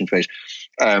mid-recession phase,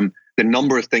 the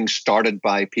number of things started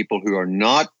by people who are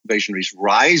not visionaries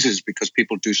rises because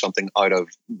people do something out of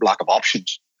lack of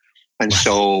options. And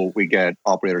so we get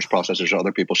operators, processors,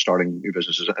 other people starting new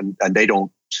businesses, and they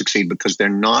don't succeed because they're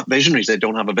not visionaries. They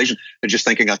don't have a vision. They're just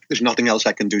thinking, there's nothing else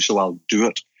I can do, so I'll do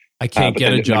it. I can't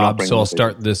get a job, so I'll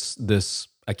start this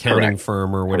accounting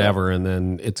firm or whatever, and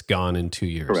then it's gone in 2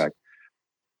 years. Correct.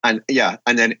 And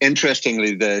then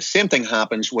interestingly, the same thing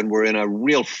happens when we're in a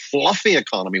real fluffy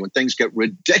economy, when things get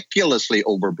ridiculously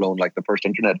overblown, like the first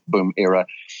internet boom era.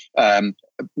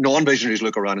 Non-visionaries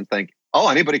look around and think, oh,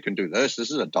 anybody can do this.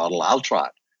 This is a doddle. I'll try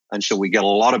it. And so we get a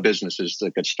lot of businesses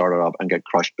that get started up and get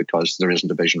crushed because there isn't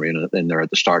a visionary in there at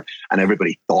the start. And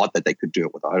everybody thought that they could do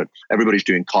it without it. Everybody's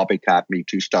doing copycat, Me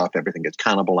Too stuff. Everything gets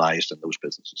cannibalized and those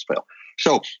businesses fail.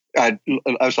 So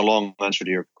that's a long answer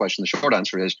to your question. The short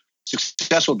answer is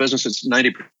successful businesses,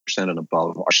 90% and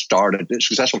above, are started.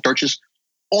 Successful churches,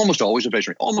 almost always a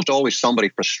visionary, almost always somebody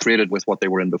frustrated with what they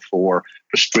were in before,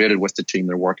 frustrated with the team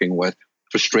they're working with,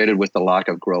 frustrated with the lack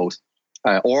of growth.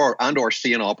 Or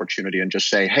see an opportunity and just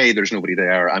say, hey, there's nobody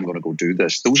there, I'm going to go do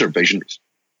this. Those are visionaries.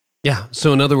 Yeah.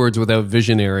 So in other words, without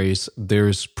visionaries,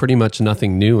 there's pretty much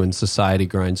nothing new and society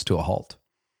grinds to a halt.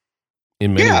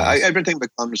 In many ways. Everything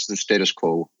becomes the status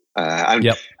quo.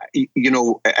 Entropy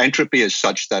is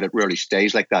such that it rarely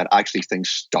stays like that. Actually, things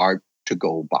start to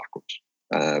go backwards.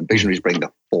 Visionaries bring the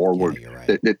forward,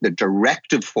 the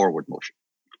directive forward motion.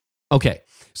 Okay.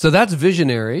 So that's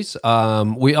visionaries.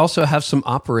 We also have some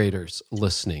operators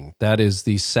listening. That is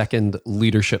the second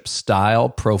leadership style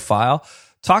profile.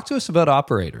 Talk to us about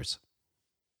operators.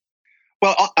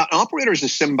 Well, an operator is a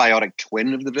symbiotic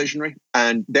twin of the visionary,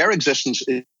 and their existence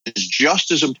is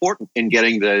just as important in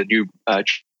getting the new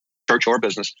church or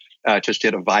business to a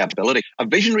state of viability. A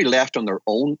visionary left on their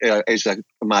own is a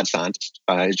mad scientist.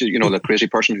 The crazy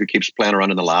person who keeps playing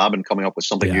around in the lab and coming up with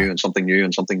something new and something new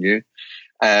and something new.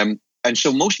 And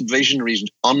so most visionaries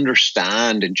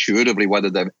understand intuitively, whether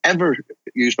they've ever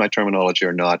used my terminology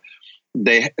or not,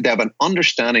 they have an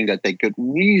understanding that they get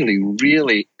really,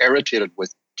 really irritated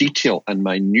with detail and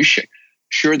minutiae.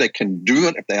 Sure, they can do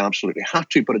it if they absolutely have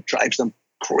to, but it drives them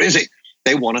crazy.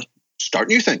 They want to start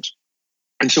new things.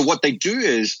 And so what they do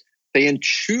is they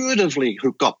intuitively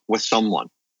hook up with someone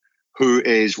who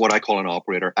is what I call an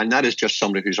operator, and that is just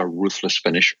somebody who's a ruthless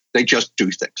finisher. They just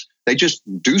do things. They just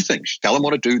do things. Tell them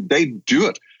what to do. They do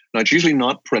it. Now, it's usually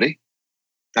not pretty.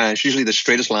 It's usually the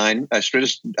straightest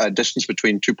distance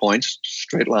between 2 points,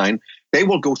 straight line. They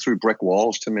will go through brick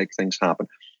walls to make things happen.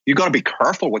 You've got to be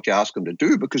careful what you ask them to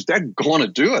do because they're going to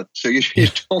do it. So you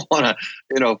don't want to,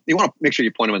 you want to make sure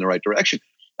you point them in the right direction.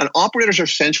 And operators are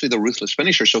essentially the ruthless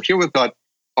finisher. So here we've got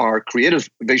our creative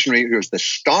visionary who's the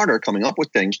starter coming up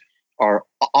with things, our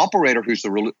operator who's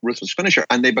the ruthless finisher,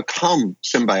 and they become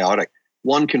symbiotic.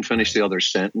 One can finish the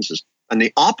other's sentences. And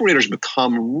the operators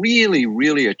become really,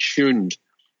 really attuned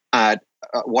at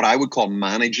what I would call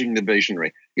managing the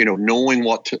visionary, knowing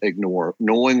what to ignore,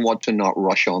 knowing what to not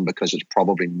rush on because it's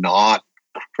probably not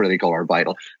critical or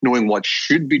vital, knowing what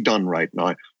should be done right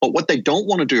now. But what they don't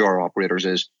want to do, our operators,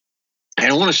 is they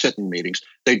don't want to sit in meetings.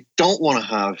 They don't want to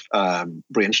have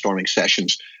brainstorming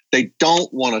sessions. They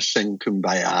don't want to sing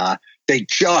Kumbaya. They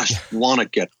just want to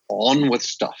get on with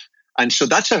stuff. And so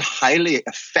that's a highly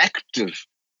effective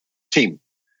team.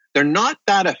 They're not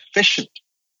that efficient.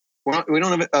 We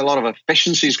don't have a lot of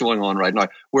efficiencies going on right now.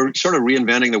 We're sort of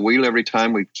reinventing the wheel every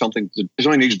time something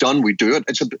needs done, we do it.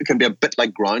 It can be a bit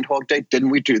like Groundhog Day. Didn't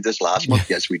we do this last month?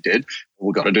 Yes, we did.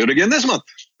 We've got to do it again this month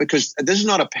because this is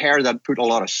not a pair that put a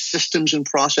lot of systems in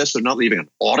process. They're not leaving an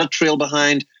audit trail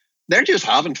behind. They're just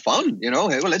having fun, Hey,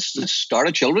 well, let's start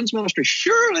a children's ministry.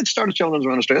 Sure, let's start a children's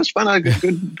ministry. Let's find a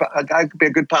guy could be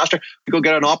a good pastor. We go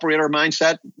get an operator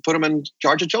mindset, put him in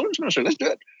charge of children's ministry. Let's do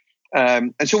it.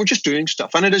 And so we're just doing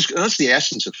stuff, and that's the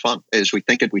essence of fun. Is we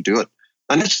think it, we do it,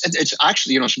 and it's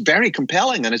actually it's very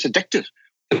compelling and it's addictive.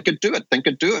 Think it, do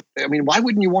it. I mean, why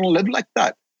wouldn't you want to live like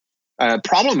that?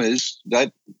 Problem is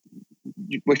that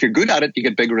if you're good at it, you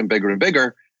get bigger and bigger and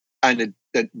bigger. And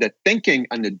the thinking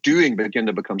and the doing begin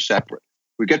to become separate.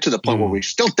 We get to the point where we're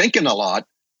still thinking a lot,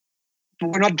 but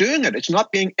we're not doing it. It's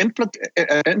not being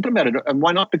implemented. And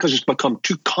why not? Because it's become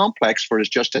too complex for us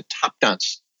just to tap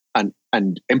dance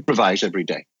and improvise every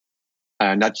day.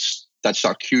 And that's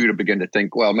our cue to begin to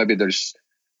think, well, maybe is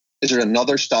there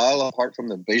another style apart from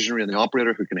the visionary and the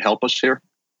operator who can help us here?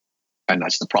 And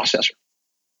that's the processor.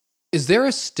 Is there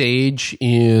a stage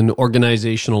in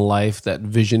organizational life that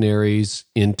visionaries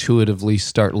intuitively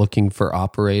start looking for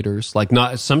operators? Like,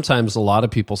 not sometimes a lot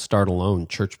of people start alone,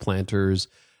 church planters,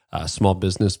 small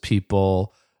business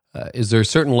people. Is there a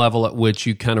certain level at which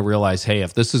you kind of realize, hey,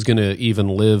 if this is going to even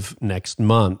live next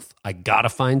month, I got to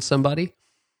find somebody?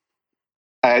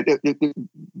 Let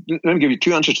me give you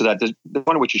two answers to that. The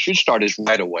one in which you should start is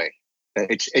right away.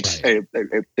 It's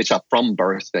a from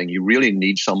birth thing. You really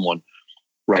need someone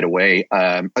right away.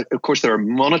 Of course, there are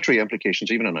monetary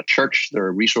implications, even in a church. There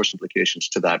are resource implications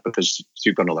to that because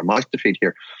you've got another mouth to feed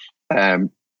here. And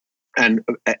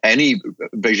any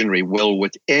visionary will,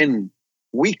 within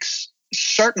weeks,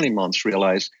 certainly months,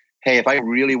 realize, hey, if I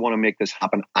really want to make this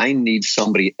happen, I need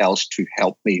somebody else to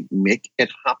help me make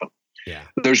it happen. Yeah.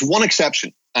 There's one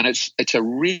exception, and it's a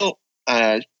real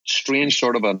strange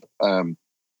sort of a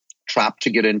trap to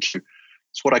get into.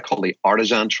 It's what I call the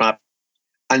artisan trap.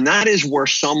 And that is where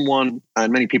someone,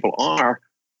 and many people are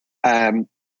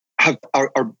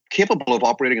capable of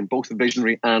operating in both the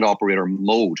visionary and operator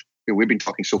mode. We've been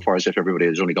talking so far as if everybody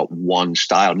has only got one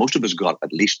style. Most of us got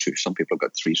at least two. Some people have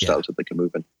got three styles that they can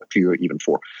move in, a few even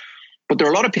four. But there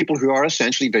are a lot of people who are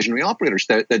essentially visionary operators,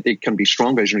 that they can be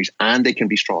strong visionaries and they can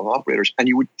be strong operators. And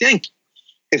you would think,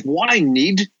 if what I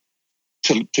need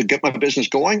to get my business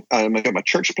going, get my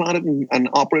church planted and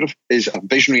operative, is a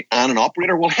visionary and an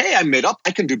operator, well, hey, I'm made up.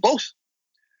 I can do both.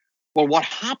 Well, what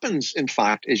happens, in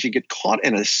fact, is you get caught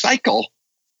in a cycle,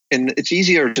 and it's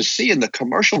easier to see in the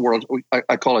commercial world.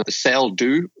 I call it the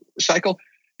sell-do cycle.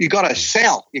 You got to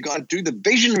sell. You got to do the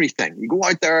visionary thing. You go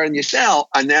out there and you sell,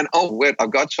 and then, oh, wait,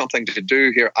 I've got something to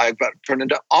do here. I've got to turn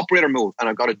into operator mode, and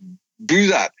I've got to do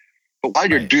that. But while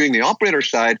you're doing the operator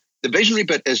side, the visionary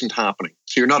bit isn't happening.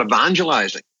 So you're not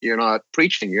evangelizing. You're not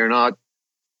preaching. You're not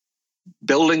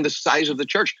building the size of the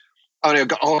church. And I've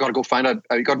got to go find out.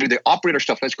 I've got to do the operator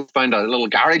stuff. Let's go find a little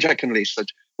garage I can lease.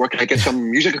 Where can I get some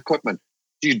music equipment?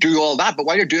 You do all that. But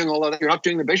while you're doing all of that, you're not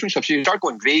doing the visionary stuff. So you start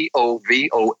going VO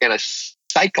in a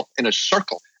cycle, in a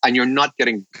circle, and you're not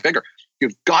getting bigger.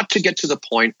 You've got to get to the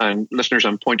point, and listeners,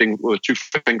 I'm pointing with two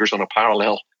fingers on a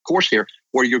parallel course here,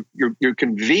 where you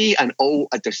can V and O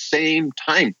at the same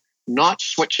time, not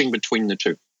switching between the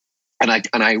two. And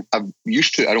I'm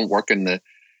used to, I don't work in the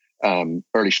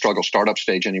early struggle startup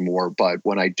stage anymore, but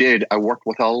when I did, I worked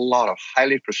with a lot of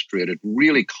highly frustrated,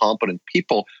 really competent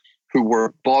people who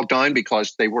were bogged down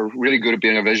because they were really good at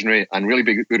being a visionary and really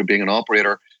good at being an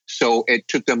operator. So it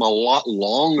took them a lot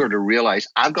longer to realize,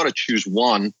 I've got to choose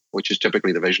one, which is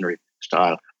typically the visionary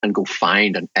style, and go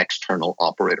find an external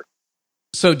operator.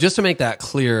 So just to make that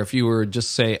clear, if you were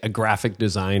just, say, a graphic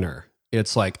designer,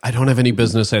 it's like, I don't have any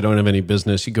business.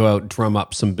 You go out, drum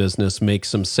up some business, make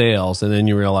some sales, and then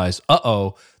you realize,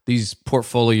 these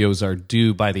portfolios are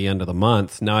due by the end of the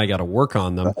month. Now I got to work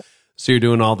on them. So you're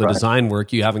doing all the design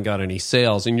work. You haven't got any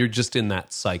sales, and you're just in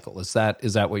that cycle. Is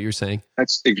that what you're saying?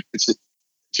 It's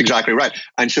exactly right.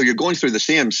 And so you're going through the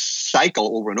same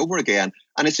cycle over and over again,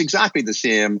 and it's exactly the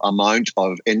same amount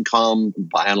of income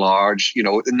by and large.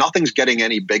 Nothing's getting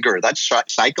any bigger. That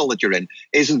cycle that you're in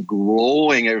isn't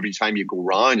growing every time you go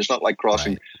round. It's not like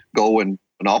crossing Go and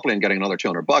Monopoly and getting another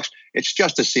 $200. It's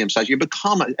just the same size. You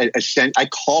become I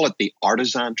call it the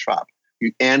artisan trap.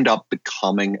 You end up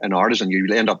becoming an artisan. You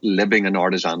end up living an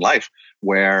artisan life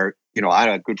where, I had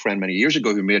a good friend many years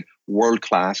ago who made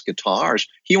world-class guitars.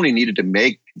 He only needed to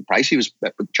make the price he was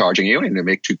charging. He only needed to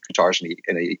make 2 guitars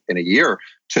in a year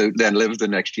to then live the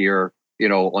next year,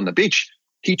 on the beach.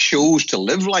 He chose to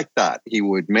live like that. He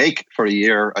would make for a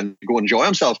year and go enjoy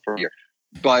himself for a year.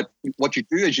 But what you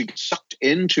do is you get sucked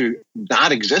into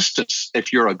that existence.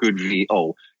 If you're a good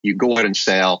VO, you go out and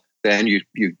sell. Then you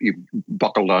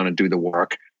buckle down and do the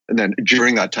work. And then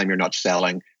during that time, you're not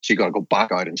selling. So you got to go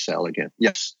back out and sell again.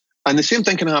 Yes. And the same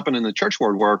thing can happen in the church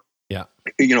world where,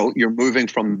 you're moving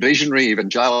from visionary,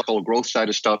 evangelical growth side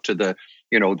of stuff to the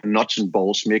nuts and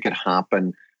bolts, make it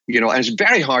happen. And it's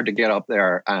very hard to get up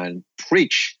there and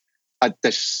preach at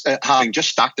this, having just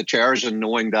stacked the chairs and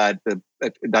knowing that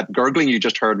that gurgling you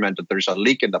just heard meant that there's a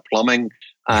leak in the plumbing.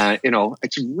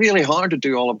 It's really hard to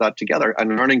do all of that together,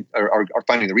 and learning or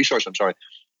finding the resource,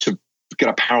 to get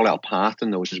a parallel path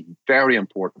in those is very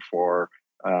important for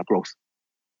growth.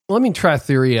 Let me try a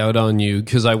theory out on you,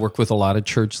 because I work with a lot of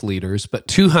church leaders, but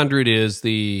 200 is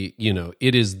it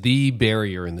is the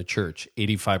barrier in the church.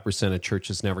 85% of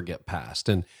churches never get past.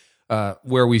 And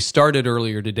where we started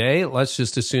earlier today, let's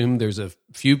just assume there's a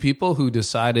few people who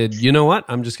decided, you know what,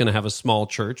 I'm just going to have a small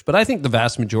church. But I think the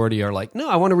vast majority are like, no,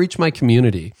 I want to reach my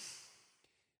community.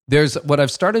 There's what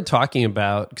I've started talking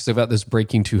about, because I've got this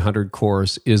Breaking 200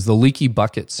 course, is the leaky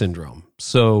bucket syndrome.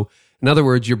 So In other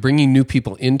words, you're bringing new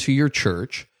people into your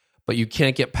church, but you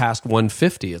can't get past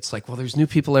 150. It's like, well, there's new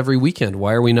people every weekend.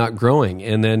 Why are we not growing?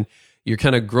 And then you're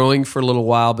kind of growing for a little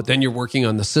while, but then you're working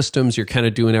on the systems. You're kind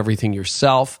of doing everything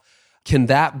yourself. Can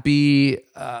that be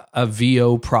a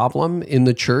VO problem in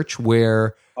the church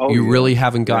where you really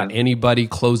haven't got anybody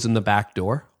closing the back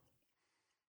door?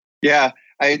 Yeah.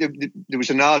 There was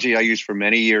an analogy I used for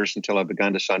many years until I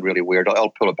began to sound really weird.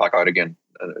 I'll pull it back out again.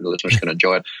 The listeners can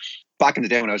enjoy it. Back in the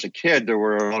day when I was a kid, there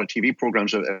were a lot of TV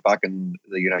programs back in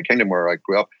the United Kingdom where I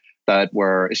grew up that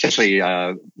were essentially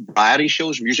variety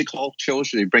shows, music hall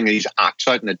shows. They bring these acts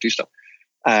out and they do stuff.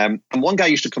 And one guy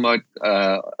used to come out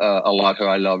a lot who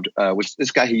I loved was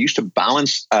this guy who used to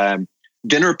balance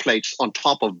dinner plates on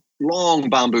top of long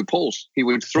bamboo poles. He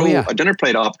would throw a dinner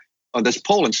plate up on this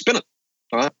pole and spin it.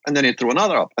 Right? And then he'd throw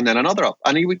another up and then another up.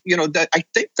 And he would, I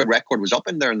think the record was up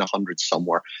in there in the hundreds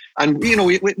somewhere. And,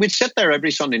 we'd sit there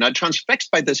every Sunday night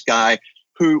transfixed by this guy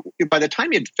who, by the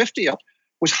time he had 50 up,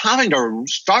 was having to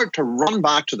start to run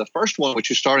back to the first one, which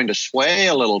was starting to sway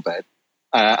a little bit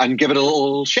and give it a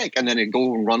little shake. And then he'd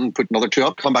go and run, put another 2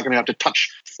 up, come back and he'd have to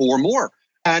touch 4 more.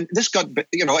 And this got,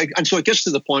 and so it gets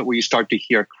to the point where you start to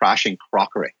hear crashing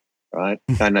crockery, right?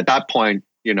 And at that point,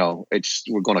 we're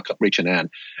going to reach an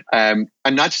end.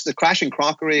 And that's the crashing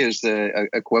crockery is the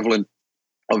equivalent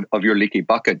of your leaky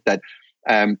bucket. That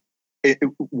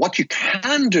what you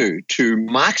can do to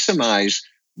maximize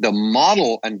the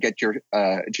model and get to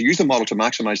use the model to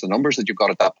maximize the numbers that you've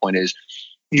got at that point is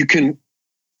you can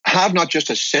have not just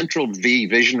a central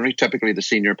visionary, typically the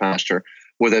senior pastor,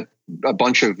 with a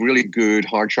bunch of really good,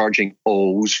 hard-charging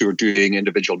O's who are doing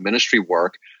individual ministry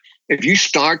work. If you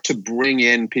start to bring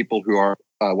in people who are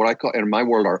what I call in my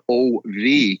world are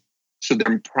OV, so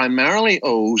they're primarily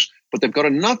O's, but they've got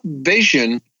enough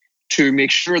vision to make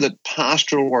sure that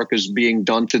pastoral work is being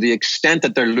done to the extent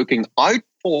that they're looking out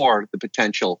for the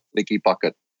potential leaky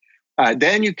bucket.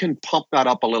 Then you can pump that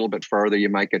up a little bit further. You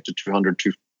might get to 200,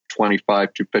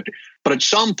 225, 250. But at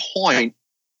some point,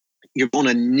 you're going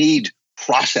to need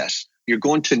process. You're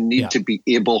going to need to be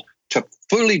able to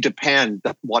fully depend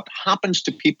that what happens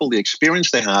to people, the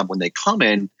experience they have when they come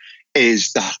in,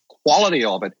 is the quality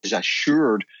of it is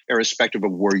assured irrespective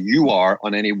of where you are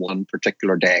on any one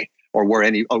particular day or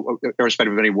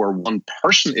irrespective of where one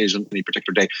person is on any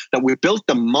particular day, that we've built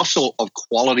the muscle of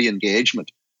quality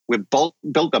engagement. We've built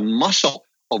the muscle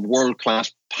of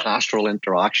world-class pastoral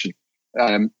interaction.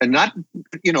 And that,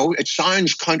 it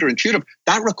sounds counterintuitive.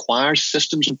 That requires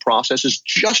systems and processes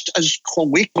just as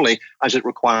equally as it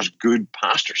requires good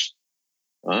pastors.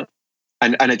 And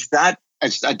it's at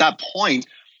that point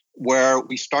where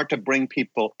we start to bring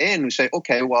people in. We say,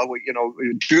 okay, well,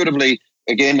 intuitively,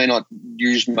 again, may not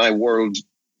use my world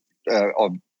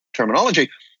of terminology,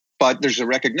 but there's a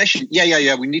recognition.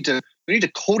 We need to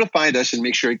codify this and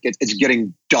make sure it's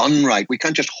getting done right. We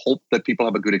can't just hope that people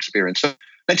have a good experience. So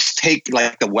let's take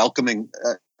like the welcoming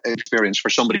experience for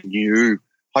somebody new.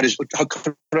 How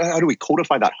do we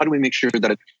codify that? How do we make sure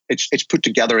that it's put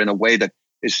together in a way that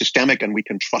is systemic and we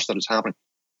can trust that it's happening?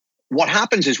 What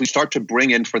happens is we start to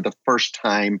bring in for the first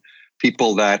time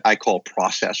people that I call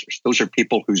processors. Those are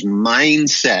people whose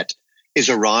mindset is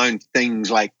around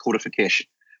things like codification,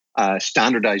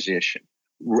 standardization,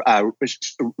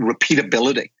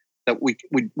 repeatability, that we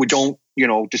don't,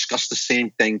 discuss the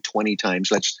same thing 20 times.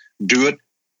 Let's do it,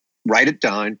 write it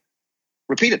down,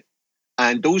 repeat it.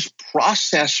 And those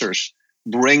processors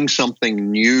bring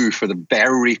something new for the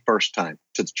very first time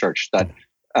to the church that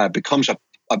becomes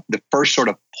the first sort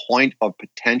of point of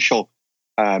potential.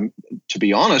 To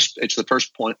be honest, it's the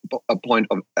first point of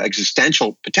potential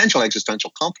existential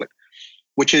conflict,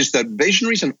 which is that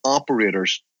visionaries and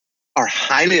operators are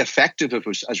highly effective,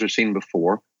 as we've seen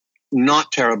before,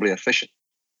 not terribly efficient.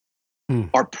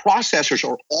 Our processors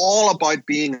are all about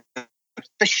being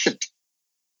efficient.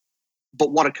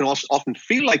 But what it can also often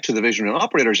feel like to the visionary and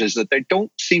operators is that they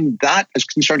don't seem that as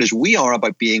concerned as we are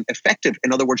about being effective.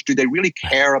 In other words, do they really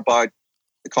care about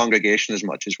the congregation as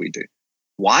much as we do?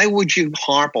 Why would you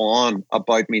harp on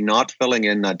about me not filling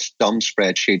in that dumb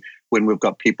spreadsheet when we've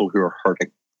got people who are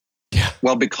hurting? Yeah.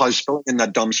 Well, because filling in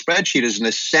that dumb spreadsheet is an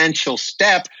essential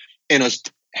step in us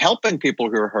helping people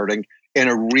who are hurting in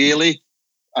a really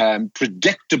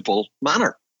predictable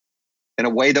manner, in a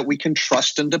way that we can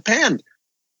trust and depend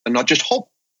and not just hope.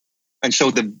 And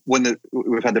so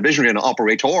we've had the visionary and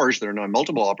operators, there are now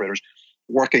multiple operators,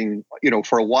 working,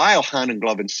 for a while hand in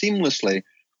glove and seamlessly.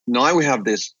 Now we have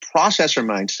this processor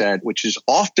mindset, which is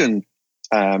often,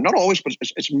 not always, but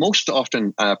it's most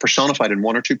often personified in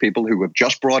one or two people who we've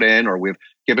just brought in or we've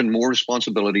given more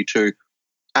responsibility to.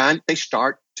 And they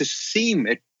start to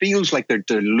it feels like they're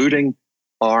diluting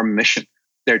our mission.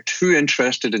 They're too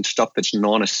interested in stuff that's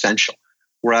non-essential.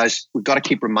 Whereas we've got to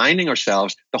keep reminding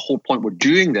ourselves the whole point we're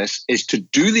doing this is to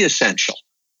do the essential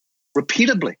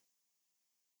repeatedly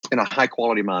in a high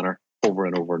quality manner over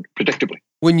and over and predictably.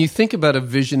 When you think about a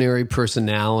visionary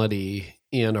personality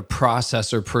and a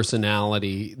processor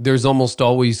personality, there's almost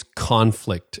always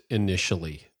conflict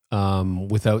initially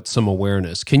without some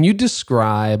awareness. Can you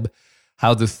describe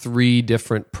how the three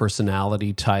different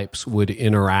personality types would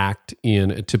interact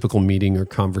in a typical meeting or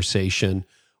conversation?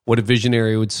 What a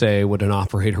visionary would say, what an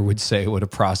operator would say, what a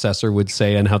processor would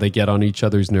say, and how they get on each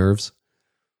other's nerves?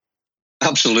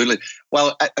 Absolutely.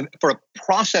 Well, for a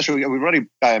processor, we've already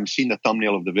seen the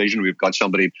thumbnail of the vision. We've got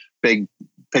somebody big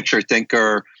picture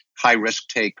thinker, high risk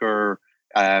taker,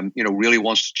 really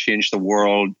wants to change the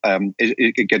world.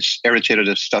 It gets irritated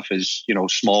if stuff is,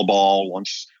 small ball,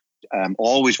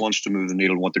 always wants to move the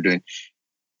needle in what they're doing.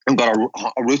 I've got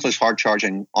a ruthless, hard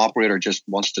charging operator, just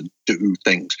wants to do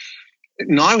things.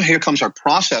 Now here comes our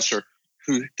processor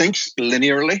who thinks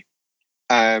linearly,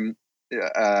 I'm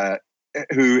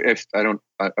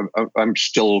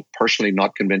still personally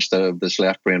not convinced of this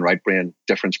left brain, right brain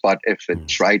difference, but if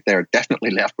it's right, they're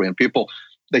definitely left brain people.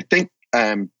 They think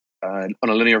on a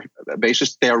linear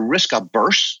basis, they're risk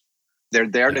averse. They're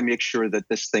there to make sure that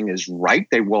this thing is right.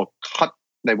 They will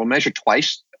measure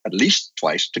twice, at least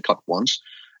twice, to cut once.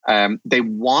 They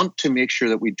want to make sure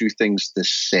that we do things the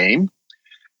same.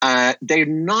 They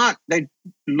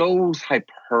loathe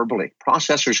hyperbole.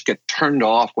 Processors get turned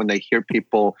off when they hear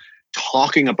people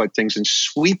talking about things in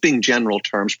sweeping general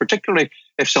terms, particularly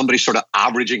if somebody's sort of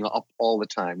averaging up all the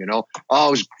time. Oh,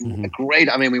 it was great.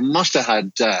 I mean, we must have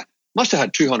had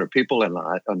 200 people in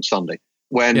on Sunday.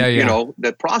 When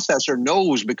the processor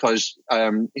knows because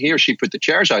he or she put the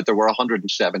chairs out, there were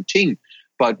 117.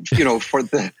 But for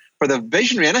the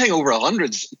visionary, anything over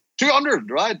 100's 200,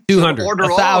 right? 200, order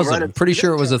 1,000. Right? Pretty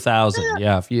sure it was 1,000.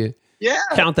 Yeah, if you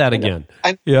count that again.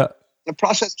 And the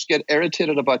processors get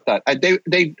irritated about that.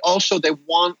 They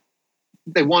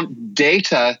want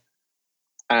data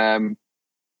to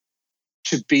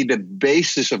be the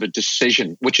basis of a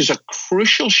decision, which is a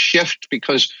crucial shift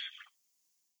because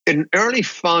in early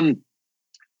fun,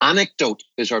 anecdote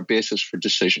is our basis for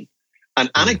decision.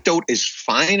 And anecdote is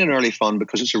fine in early fun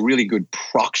because it's a really good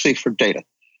proxy for data.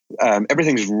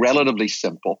 Everything's relatively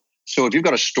simple. So if you've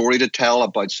got a story to tell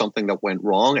about something that went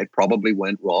wrong, it probably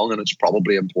went wrong and it's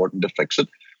probably important to fix it.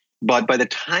 But by the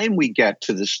time we get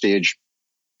to the stage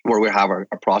where we have a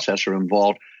processor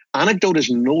involved, anecdote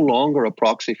is no longer a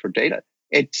proxy for data.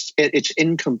 It's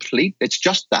incomplete. It's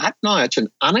just that now. It's an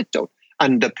anecdote.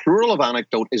 And the plural of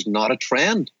anecdote is not a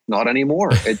trend, not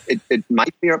anymore. It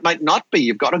might be or it might not be.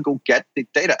 You've got to go get the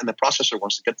data, and the processor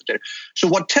wants to get the data. So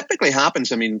what typically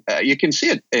happens, you can see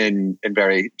it in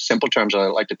very simple terms. I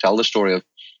like to tell the story of,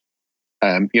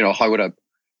 how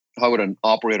would an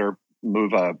operator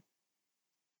move a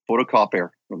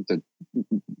photocopier, to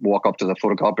walk up to the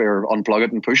photocopier, unplug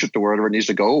it, and push it to wherever it needs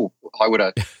to go? How would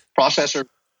a processor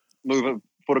move a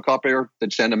photocopier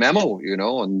that send a memo,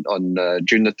 on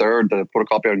June the 3rd, the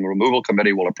photocopier and removal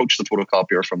committee will approach the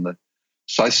photocopier from the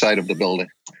south side of the building.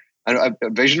 And a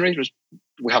visionary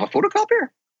we have a photocopier?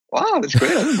 Wow, that's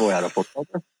great. I didn't know we had a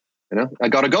photocopier. I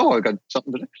got to go. I got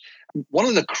something to do. One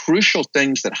of the crucial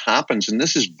things that happens, and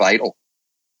this is vital,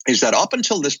 is that up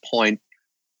until this point,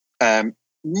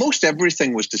 most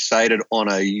everything was decided on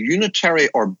a unitary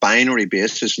or binary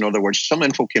basis. In other words, some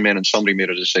info came in and somebody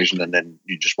made a decision and then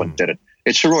you just went and did it.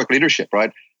 It's heroic leadership,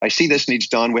 right? I see this needs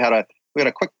done. We had a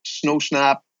quick snow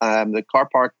snap. The car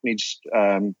park needs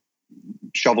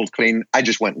shoveled clean. I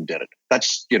just went and did it.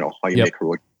 That's, how you make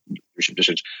heroic leadership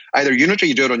decisions. Either unitary,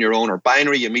 you do it on your own, or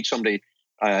binary, you meet somebody,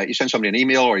 you send somebody an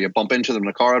email or you bump into them in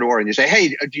a corridor and you say, hey,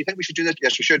 do you think we should do this?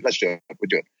 Yes, we should. Let's do it. We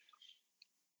do it.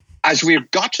 As we've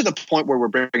got to the point where we're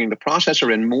bringing the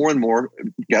processor in more and more,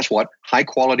 guess what? High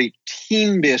quality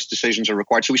team-based decisions are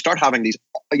required. So we start having these,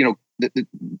 the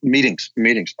meetings.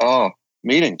 Meetings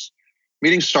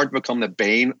start to become the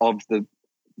bane of the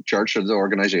church or the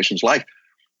organization's life.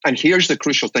 And here's the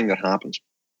crucial thing that happens.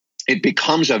 It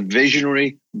becomes a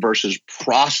visionary versus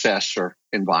processor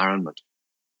environment.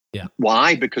 Yeah.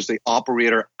 Why? Because the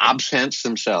operator absents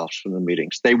themselves from the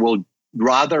meetings. They will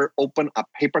rather open a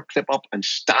paper clip up and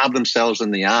stab themselves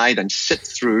in the eye than sit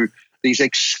through these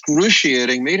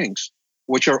excruciating meetings,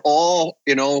 which are all,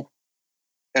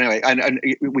 anyway, and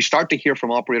we start to hear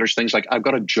from operators things like, I've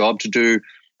got a job to do,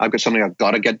 I've got something I've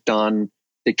got to get done.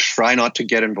 They try not to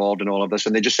get involved in all of this.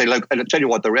 And they just say, look, I'll tell you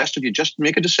what, the rest of you just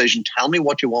make a decision, tell me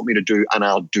what you want me to do, and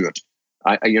I'll do it.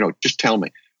 Just tell me.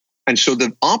 And so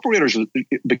the operators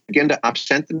begin to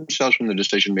absent themselves from the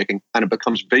decision making, and it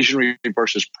becomes visionary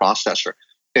versus processor.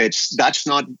 That's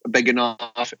not big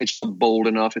enough, it's not bold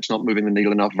enough, it's not moving the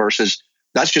needle enough, versus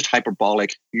that's just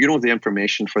hyperbolic. You don't have the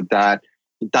information for that.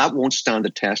 That won't stand the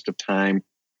test of time.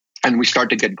 And we start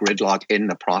to get gridlock in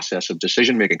the process of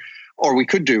decision making. Or we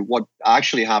could do what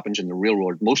actually happens in the real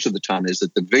world most of the time is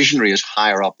that the visionary is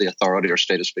higher up the authority or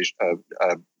status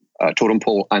totem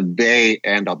pole, and they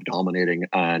end up dominating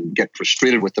and get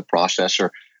frustrated with the processor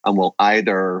and will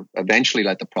either eventually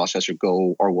let the processor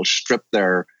go or will strip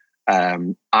their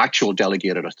actual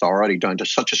delegated authority down to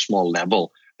such a small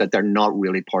level that they're not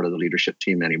really part of the leadership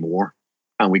team anymore.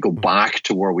 And we go back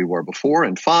to where we were before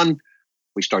in fun.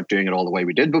 We start doing it all the way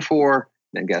we did before.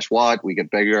 Then guess what? We get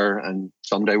bigger, and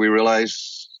someday we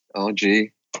realize, oh,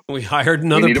 gee. We hired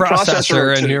another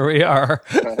processor, and here we are.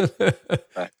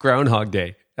 Groundhog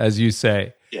Day, as you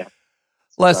say. Yeah.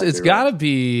 Les, exactly, it's got to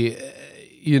be,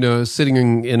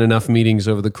 sitting in enough meetings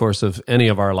over the course of any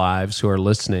of our lives who are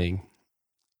listening,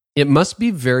 it must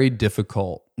be very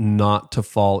difficult not to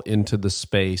fall into the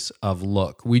space of,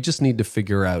 look, we just need to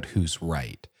figure out who's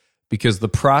right. Because the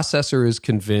processor is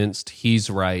convinced he's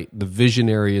right, the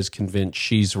visionary is convinced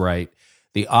she's right,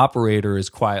 the operator is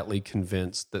quietly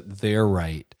convinced that they're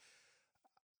right.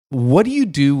 What do you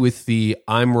do with the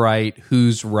I'm right,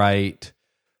 who's right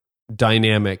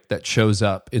dynamic that shows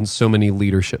up in so many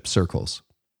leadership circles?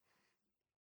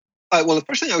 Well, the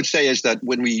first thing I would say is that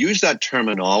when we use that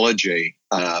terminology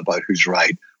about who's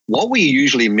right, what we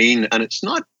usually mean, and it's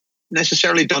not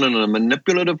necessarily done in a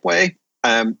manipulative way,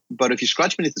 but if you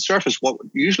scratch beneath the surface, what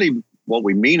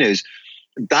we mean is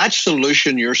that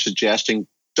solution you're suggesting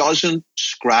doesn't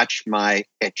scratch my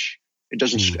itch. It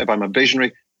doesn't. If I'm a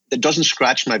visionary, it doesn't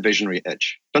scratch my visionary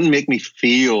itch. It doesn't make me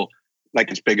feel like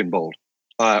it's big and bold.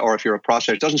 Or if you're a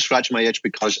processor, it doesn't scratch my itch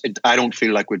because I don't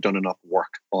feel like we've done enough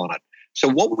work on it. So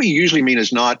what we usually mean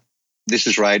is not this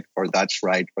is right or that's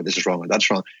right or this is wrong or that's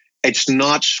wrong. It's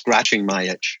not scratching my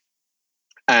itch.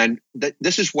 And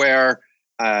this is where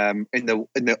in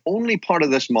the only part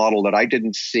of this model that I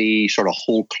didn't see sort of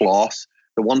whole cloth,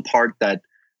 the one part that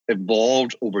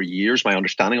evolved over years, my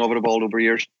understanding of it evolved over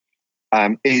years,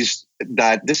 is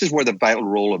that this is where the vital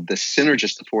role of the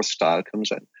synergist, the fourth style,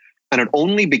 comes in. And it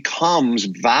only becomes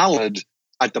valid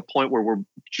at the point where we're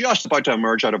just about to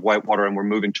emerge out of whitewater and we're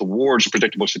moving towards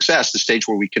predictable success, the stage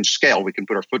where we can scale, we can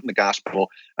put our foot in the gas pedal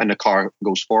and the car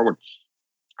goes forward.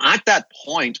 At that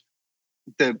point,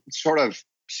 the sort of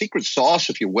secret sauce,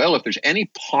 if you will, if there's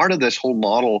any part of this whole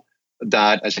model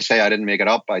that, as I say, I didn't make it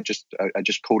up, I just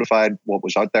codified what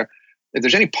was out there. If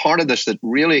there's any part of this that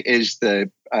really is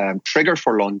the trigger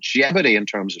for longevity in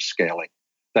terms of scaling,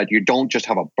 that you don't just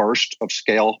have a burst of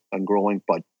scale and growing,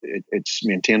 but it's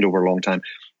maintained over a long time,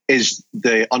 is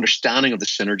the understanding of the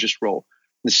synergist role.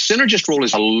 The synergist role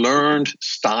is a learned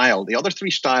style. The other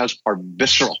three styles are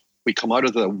visceral. We come out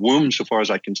of the womb, so far as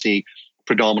I can see,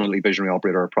 predominantly visionary,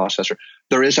 operator, or processor.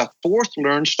 There is a fourth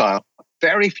learned style.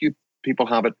 Very few people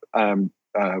have it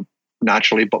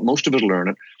naturally, but most of us learn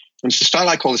it. And it's the style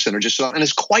I call the synergist. And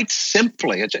it's quite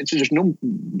simply, there's nothing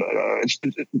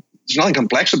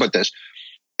complex about this.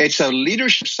 It's a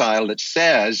leadership style that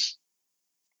says,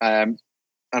 and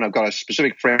I've got a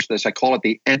specific phrase for this, I call it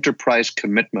the enterprise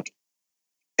commitment.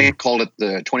 I call it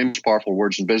the 20 most powerful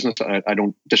words in business. I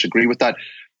don't disagree with that.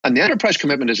 And the enterprise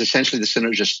commitment is essentially the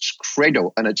synergist's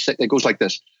credo. And it goes like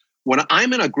this. When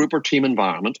I'm in a group or team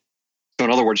environment, so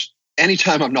in other words,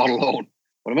 anytime I'm not alone,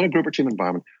 when I'm in a group or team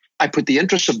environment, I put the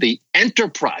interests of the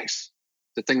enterprise,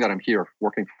 the thing that I'm here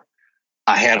working for,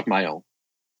 ahead of my own.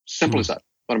 Simple as that.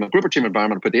 When I'm in a group or team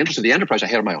environment, I put the interests of the enterprise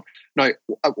ahead of my own. Now,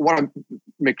 what I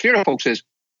make clear to folks is,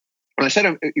 when I said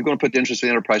you're going to put the interests of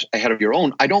the enterprise ahead of your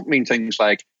own, I don't mean things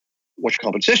like what your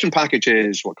compensation package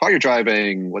is, what car you're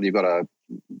driving, whether you've got a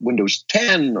Windows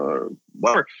 10 or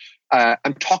whatever.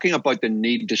 I'm talking about the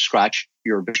need to scratch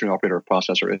your visionary, operator, or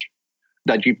processor itch.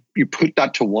 That you put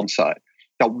that to one side.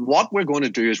 That what we're going to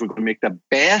do is we're going to make the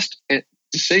best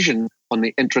decision on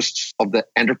the interests of the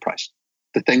enterprise,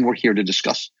 the thing we're here to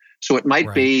discuss. So it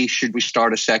might be, should we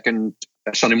start a second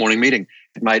Sunday morning meeting?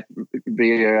 It might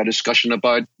be a discussion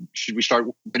about, should we start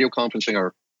video conferencing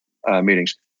our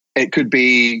meetings? It could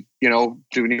be, do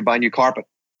we need to buy new carpet?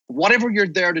 Whatever you're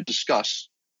there to discuss,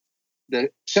 the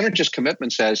synergist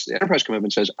commitment says, the enterprise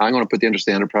commitment says, I'm going to put the interest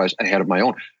of the enterprise ahead of my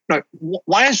own. Now,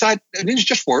 why is that? It's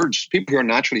just words. People who are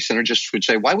naturally synergists would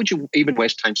say, why would you even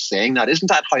waste time saying that? Isn't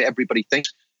that how everybody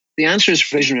thinks? The answer is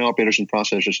for visionary operators and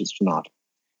processors, it's not.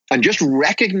 And just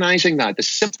recognizing that, the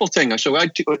simple thing. So I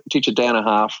teach a day and a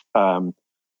half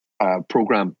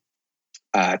program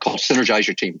called Synergize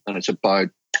Your Team. And it's about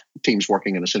teams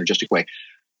working in a synergistic way.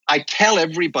 I tell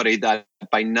everybody that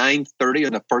by 9:30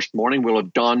 in the first morning, we'll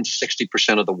have done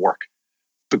 60% of the work,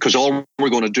 because all we're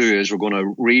going to do is we're going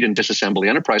to read and disassemble the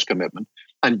enterprise commitment.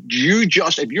 And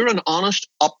if you're an honest,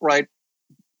 upright,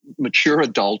 mature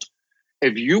adult,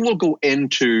 if you will go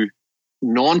into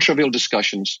non-trivial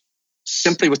discussions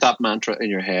simply with that mantra in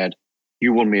your head,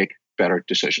 you will make better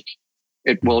decisions.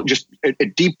 It will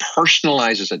it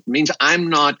depersonalizes it. It means I'm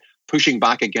not pushing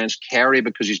back against Carey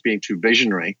because he's being too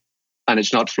visionary and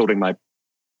it's not floating my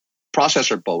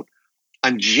processor boat.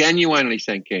 I'm genuinely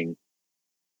thinking,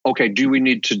 okay, do we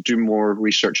need to do more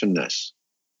research in this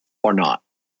or not?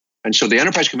 And so the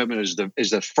enterprise commitment is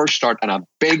the first start, and a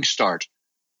big start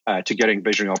to getting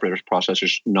visionary operators,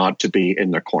 processors not to be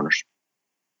in their corners.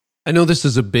 I know this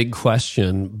is a big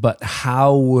question, but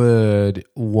how would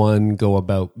one go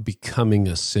about becoming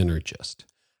a synergist?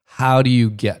 How do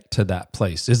you get to that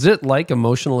place? Is it like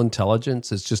emotional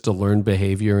intelligence? It's just a learned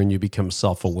behavior and you become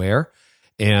self-aware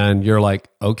and you're like,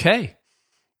 okay,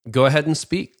 go ahead and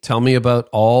speak. Tell me about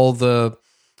all the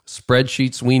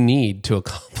spreadsheets we need to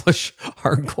accomplish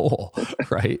our goal,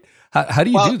 right? How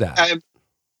do you do that?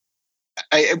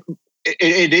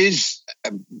 It is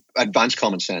advanced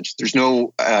common sense. There's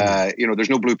no, there's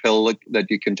no blue pill that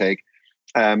you can take.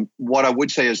 What I would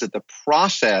say is that the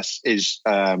process is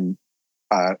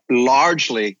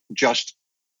largely just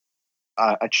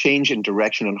a change in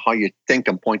direction on how you think.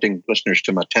 I'm pointing listeners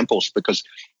to my temples, because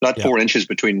that 4 inches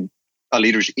between a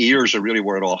leader's ears are really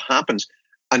where it all happens.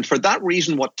 And for that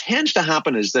reason, what tends to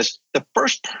happen is this: the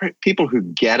first people who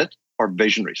get it are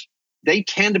visionaries. They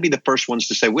tend to be the first ones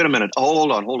to say, wait a minute,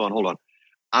 hold on.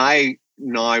 I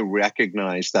now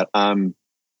recognize that I'm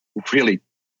really,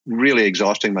 really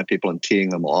exhausting my people and teeing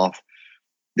them off.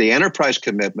 The enterprise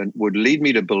commitment would lead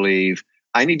me to believe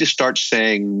I need to start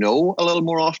saying no a little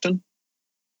more often,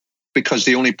 because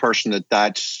the only person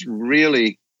that's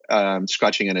really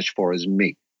scratching an itch for is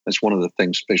me. That's one of the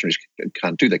things visionaries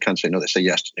can't do. They can't say no. They say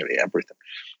yes to nearly everything.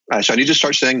 So I need to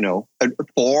start saying no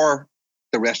for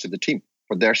the rest of the team,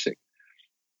 for their sake.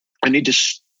 I need to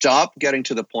stop getting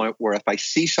to the point where if I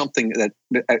see something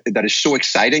that is so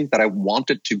exciting that I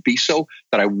want it to be so,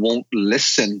 that I won't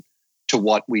listen to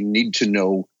what we need to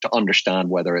know to understand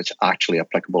whether it's actually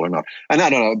applicable or not. And I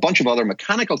don't know, a bunch of other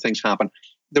mechanical things happen.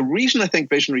 The reason I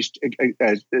think visionaries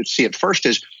see it first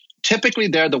is typically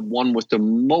they're the one with the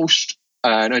most,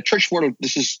 in a church world,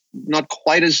 this is not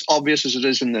quite as obvious as it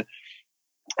is in the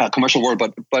commercial world,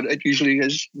 but it usually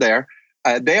is there.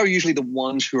 They are usually the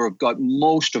ones who have got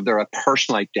most of their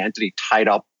personal identity tied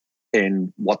up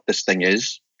in what this thing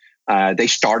is. They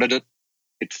started it.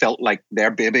 It felt like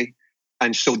their baby.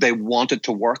 And so they want it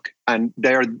to work. And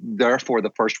they're therefore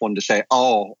the first one to say,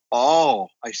 oh,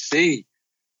 I see.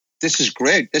 This is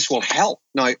great. This will help.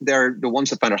 Now, they're the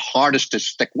ones that find it hardest to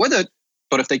stick with it.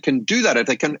 But if they can do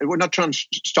that, we're not trying to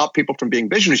stop people from being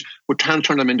visionaries. We're trying to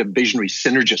turn them into visionary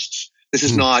synergists. This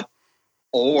is not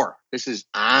or, this is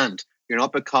and. You're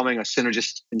not becoming a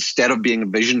synergist instead of being a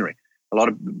visionary. A lot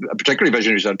of, particularly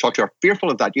visionaries that I talk to, are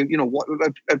fearful of that. You know, what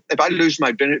if I lose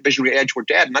my visionary edge, we're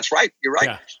dead. And that's right. You're right.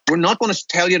 Yeah. We're not going to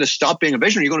tell you to stop being a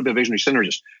visionary. You're going to be a visionary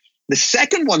synergist. The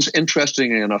second one's,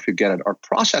 interestingly enough, who get it, are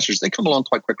processors. They come along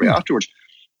quite quickly afterwards.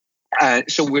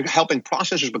 So we're helping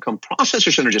processors become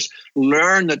processor synergists,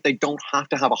 learn that they don't have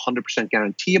to have 100%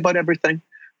 guarantee about everything.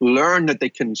 Learn that they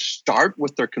can start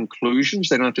with their conclusions.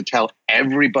 They don't have to tell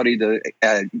everybody the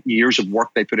years of work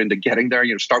they put into getting there.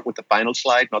 You know, start with the final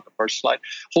slide, not the first slide. A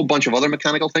whole bunch of other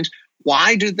mechanical things.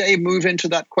 Why do they move into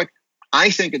that quick?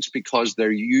 I think it's because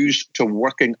they're used to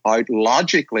working out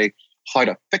logically how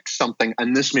to fix something,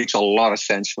 and this makes a lot of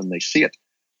sense when they see it.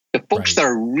 The folks that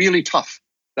are really tough,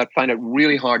 that find it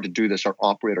really hard to do this, are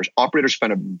operators. Operators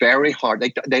find it very hard.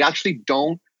 They actually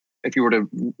don't, if you were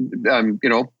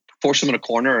to, force them in a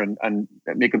corner and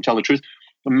make them tell the truth.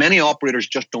 Many operators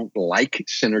just don't like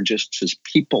synergists as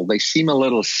people. They seem a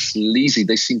little sleazy.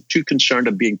 They seem too concerned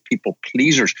of being people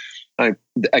pleasers.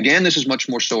 Again, this is much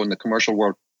more so in the commercial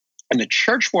world. In the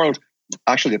church world,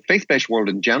 actually the faith-based world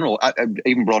in general,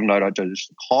 even broadened out to this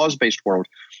cause-based world,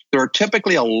 there are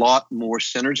typically a lot more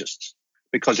synergists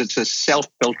because it's a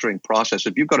self-filtering process.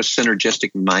 If you've got a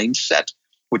synergistic mindset,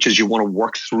 which is you want to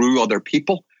work through other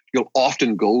people, you'll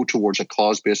often go towards a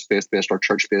cause-based, faith-based, or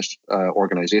church-based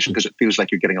organization because it feels like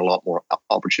you're getting a lot more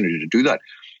opportunity to do that.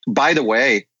 By the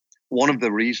way, one of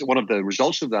the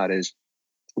results of that is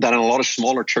that in a lot of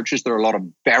smaller churches, there are a lot of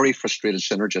very frustrated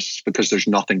synergists because there's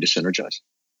nothing to synergize.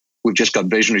 We've just got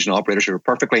visionaries and operators who are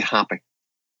perfectly happy,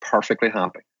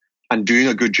 and doing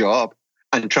a good job,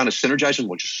 and trying to synergize, and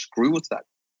we'll just screw with that.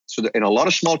 So that in a lot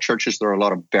of small churches, there are a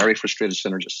lot of very frustrated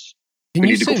synergists. Can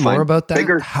you say more about that?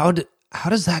 Bigger. How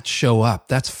does that show up?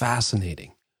 That's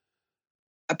fascinating.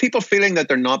 People feeling that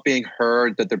they're not being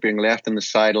heard, that they're being left in the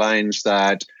sidelines,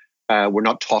 that we're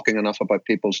not talking enough about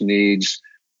people's needs,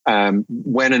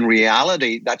 when in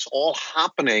reality, that's all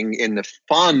happening in the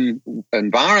fun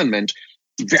environment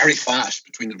very fast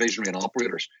between the visionary and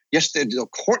operators. Yes,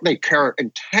 they care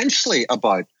intensely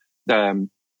about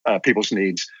people's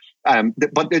needs,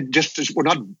 but we're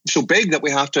not so big that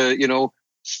we have to,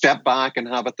 step back and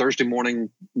have a Thursday morning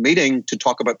meeting to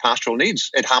talk about pastoral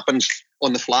needs. It happens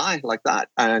on the fly like that.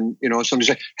 And, somebody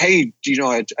say, hey,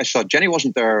 I saw Jenny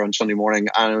wasn't there on Sunday morning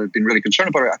and I've been really concerned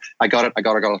about her. I got it.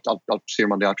 I'll see her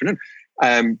Monday afternoon.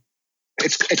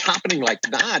 It's happening like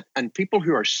that. And people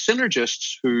who are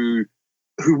synergists who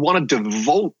want to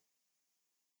devote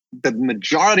the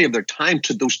majority of their time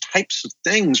to those types of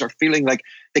things are feeling like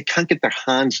they can't get their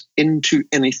hands into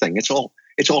anything. It's all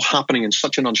happening in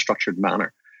such an unstructured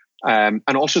manner. And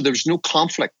also there's no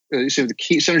conflict. So the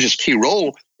synergist's key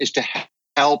role is to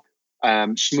help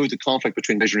smooth the conflict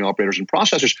between visionary operators and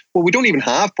processors. Well, we don't even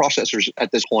have processors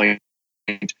at this point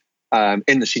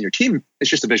in the senior team. It's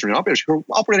just the visionary operators who are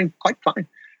operating quite fine.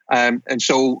 And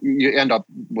so you end up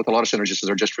with a lot of synergists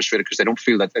that are just frustrated because they don't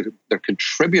feel that they're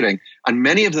contributing. And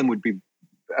many of them would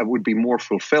be more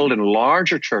fulfilled in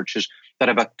larger churches that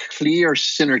have a clear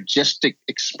synergistic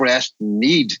expressed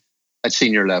need at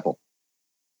senior level.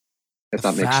 If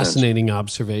that makes sense. Fascinating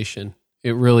observation.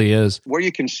 It really is. Where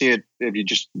you can see it, if you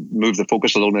just move the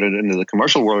focus a little bit into the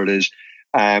commercial world, is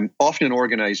often in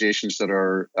organizations that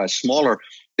are smaller,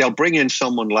 they'll bring in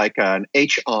someone like an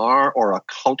HR or a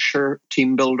culture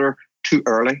team builder too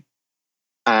early,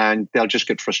 and they'll just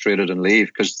get frustrated and leave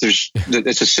because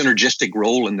it's a synergistic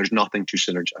role and there's nothing to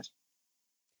synergize.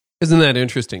 Isn't that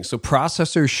interesting? So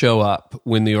processors show up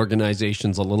when the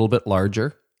organization's a little bit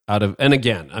larger. And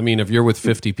again, I mean, if you're with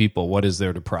 50 people, what is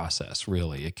there to process,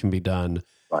 really? It can be done,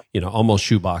 right. Almost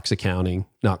shoebox accounting.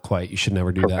 Not quite. You should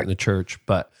never do that in the church.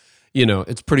 But,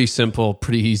 it's pretty simple,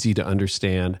 pretty easy to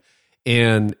understand.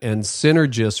 And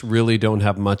synergists really don't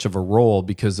have much of a role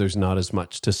because there's not as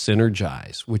much to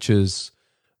synergize, which is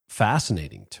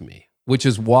fascinating to me, which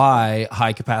is why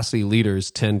high-capacity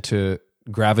leaders tend to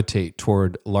gravitate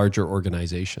toward larger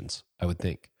organizations, I would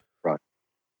think. Right.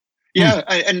 Yeah,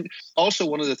 and also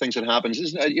one of the things that happens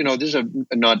is, this is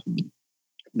not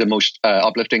the most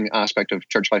uplifting aspect of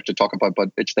church life to talk about, but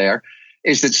it's there,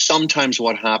 is that sometimes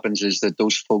what happens is that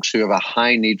those folks who have a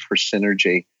high need for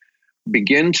synergy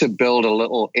begin to build a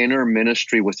little inner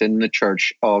ministry within the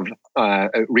church of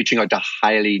reaching out to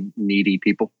highly needy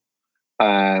people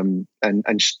and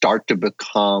start to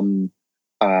become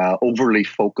overly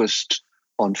focused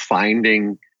on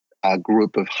finding a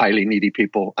group of highly needy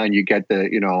people. And you get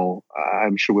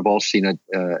I'm sure we've all seen it,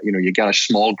 you get a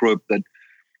small group that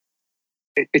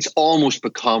it's almost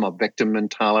become a victim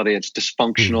mentality. It's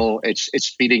dysfunctional.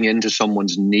 It's feeding into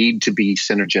someone's need to be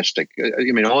synergistic.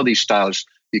 I mean, all these styles,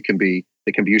 they can be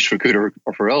used for good or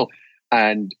for ill.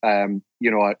 And, an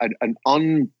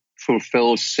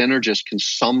unfulfilled synergist can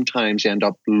sometimes end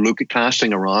up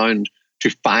casting around to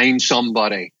find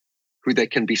somebody who they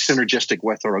can be synergistic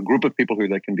with, or a group of people who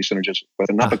they can be synergistic with.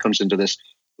 And that becomes into this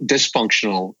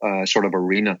dysfunctional sort of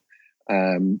arena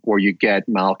where you get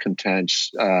malcontents,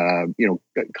 coming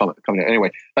in. Anyway,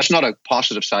 that's not a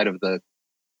positive side of the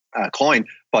coin,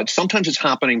 but sometimes it's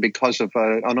happening because of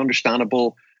an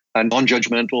understandable and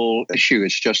non-judgmental issue.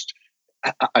 It's just,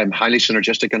 I'm highly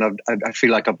synergistic and I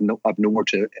feel like I've nowhere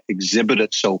to exhibit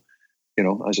it. So,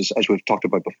 as we've talked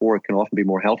about before, it can often be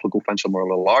more helpful. Go find somewhere a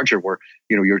little larger where,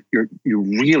 you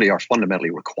really are fundamentally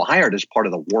required as part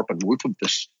of the warp and woof of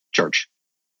this church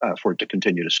for it to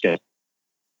continue to scale.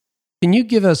 Can you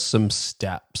give us some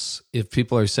steps if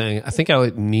people are saying, I think I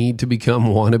would want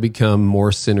to become more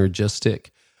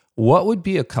synergistic? What would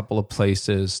be a couple of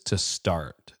places to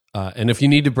start? And if you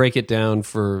need to break it down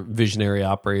for visionary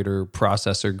operator,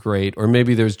 processor, great. Or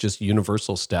maybe there's just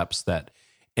universal steps that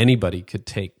anybody could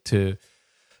take to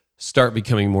start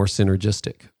becoming more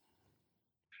synergistic.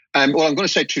 Well, I'm going to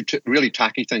say two really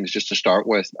tacky things just to start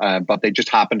with, but they just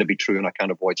happen to be true and I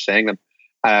can't avoid saying them.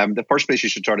 The first place you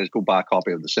should start is go buy a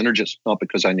copy of The Synergist, not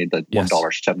because I need the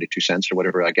 $1.72 or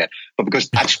whatever I get, but because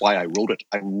that's why I wrote it.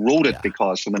 I wrote it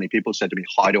because so many people said to me,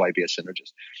 how do I be a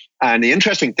synergist? And the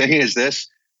interesting thing is this,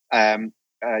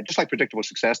 just like Predictable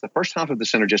Success, the first half of The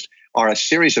Synergist are a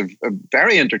series of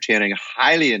very entertaining,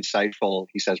 highly insightful,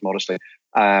 he says modestly,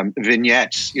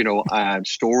 vignettes,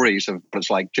 stories of what it's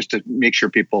like, just to make sure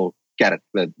people get it.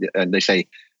 And they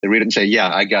read it and say,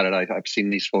 yeah, I got it. I've seen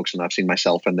these folks and I've seen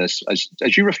myself in this,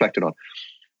 as you reflected on.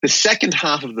 The second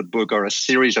half of the book are a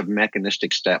series of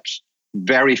mechanistic steps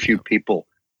very few people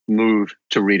move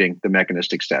to reading the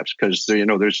mechanistic steps because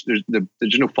there's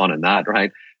no fun in that,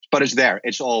 right? But it's there.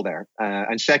 It's all there.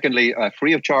 And secondly,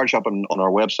 free of charge up on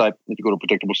our website. If you go to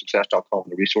predictablesuccess.com,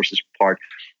 the resources part,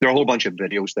 there are a whole bunch of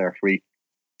videos there free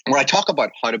where I talk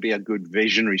about how to be a good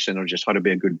visionary synergist, how to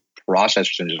be a good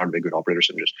processor synergist, how to be a good operator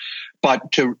synergist.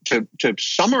 But to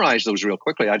summarize those real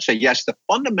quickly, I'd say, yes, the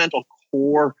fundamental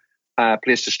core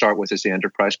place to start with is the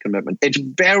enterprise commitment. It's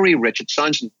very rich. It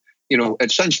sounds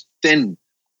thin,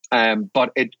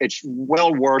 but it's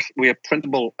well worth. We have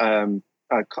printable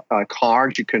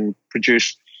cards you can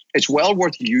produce. It's well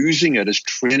worth using it as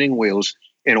training wheels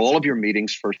in all of your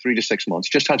meetings for 3 to 6 months.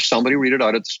 Just have somebody read it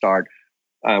out at the start.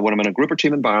 When I'm in a group or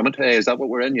team environment, hey, is that what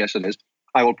we're in? Yes, it is.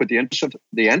 I will put the interest of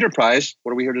the enterprise,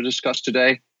 what are we here to discuss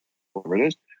today? Whatever it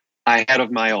is, ahead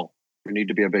of my own. We need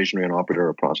to be a visionary, an operator, or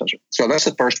a processor. So that's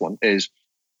the first one, is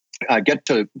get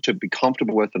to be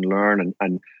comfortable with and learn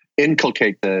and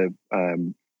inculcate the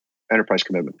enterprise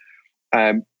commitment.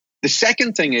 The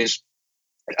second thing is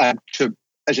to,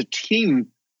 as a team,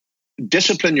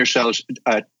 discipline yourselves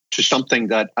to something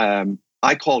that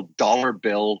I call dollar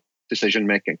bill decision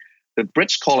making. The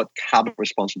Brits call it cabinet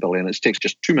responsibility, and it takes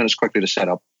just 2 minutes quickly to set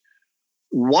up.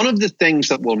 One of the things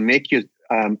that will make you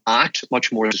act much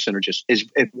more as a synergist is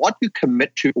if what you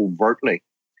commit to overtly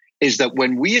is that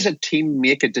when we as a team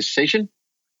make a decision,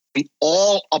 we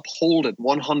all uphold it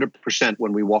 100%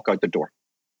 when we walk out the door.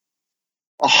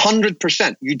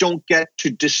 100%. You don't get to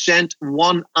dissent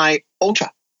one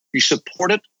iota. You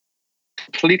support it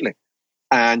completely.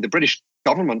 And the British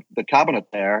government, the cabinet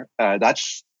there,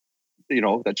 that's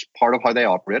part of how they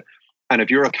operate. And if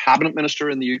you're a cabinet minister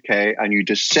in the UK and you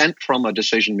dissent from a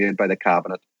decision made by the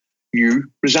cabinet,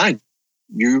 you resign.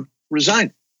 You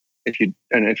resign. If you're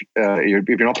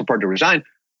not prepared to resign,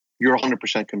 you're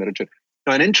 100% committed to it.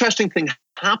 Now, an interesting thing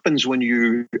happens when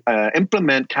you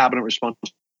implement cabinet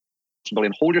responsibility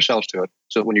and hold yourselves to it,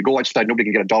 so when you go outside, nobody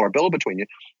can get a dollar bill between you,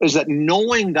 is that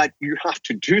knowing that you have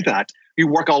to do that, you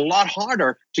work a lot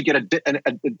harder to get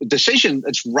a decision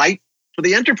that's right for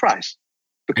the enterprise,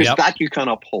 because that you can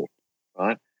uphold,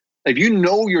 right? If you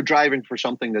know you're driving for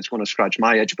something that's going to scratch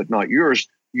my itch but not yours,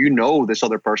 you know this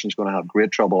other person's going to have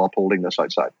great trouble upholding this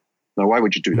outside. Now, why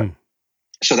would you do that?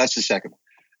 So that's the second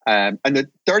one. And the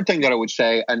third thing that I would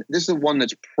say, and this is the one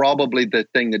that's probably the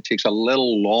thing that takes a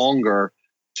little longer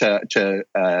to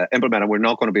implement, and we're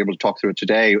not going to be able to talk through it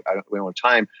today. We don't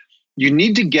have time. You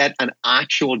need to get an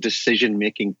actual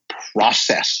decision-making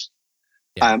process.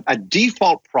 A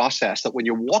default process that when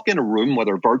you walk in a room,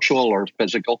 whether virtual or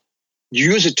physical,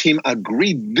 you as a team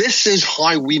agree, this is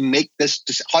how we make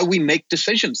how we make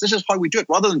decisions. This is how we do it,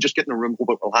 rather than just get in a room,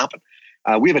 hope it will happen.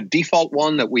 We have a default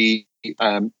one that we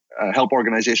help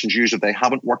organizations use if they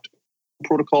haven't worked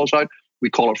protocols out. We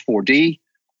call it 4D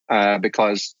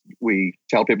because we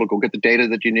tell people, go get the data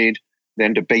that you need,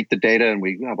 then debate the data, and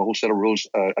we have a whole set of rules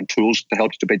and tools to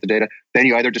help you debate the data. Then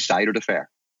you either decide or defer.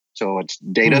 So it's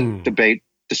data, debate,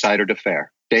 decide or defer.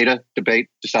 Data, debate,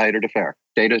 decide or defer.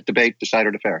 Data, debate, decide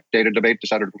or defer. Data, debate,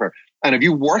 decide or defer. And if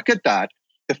you work at that,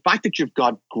 the fact that you've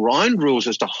got ground rules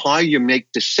as to how you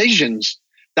make decisions,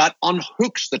 that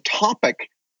unhooks the topic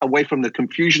away from the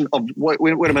confusion of, wait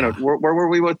a minute, where were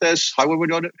we with this? How were we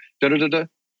doing it? Da-da-da-da.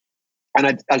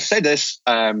 And I'll say this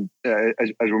as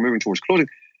we're moving towards closing.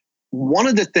 One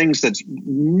of the things that's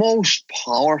most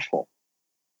powerful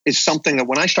is something that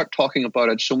when I start talking about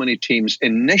it, so many teams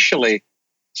initially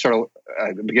sort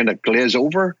of begin to glaze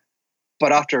over,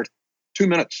 but after 2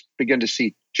 minutes begin to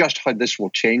see just how this will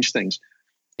change things,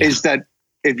 is that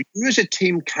if you as a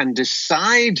team can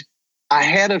decide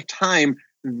ahead of time,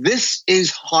 this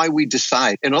is how we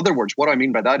decide. In other words, what I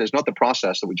mean by that is not the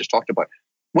process that we just talked about.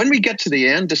 When we get to the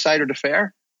end, decide or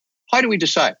defer, how do we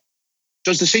decide?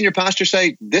 Does the senior pastor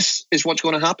say, this is what's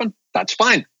going to happen? That's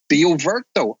fine. Be overt,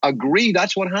 though. Agree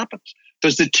that's what happens.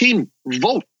 Does the team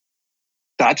vote?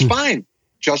 That's fine.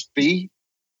 Just be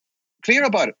clear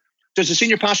about it. Does the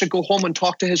senior pastor go home and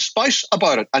talk to his spouse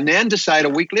about it and then decide a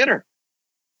week later?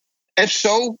 If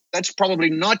so, that's probably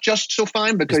not just so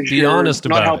fine, because you're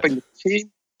not helping the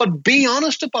team. But be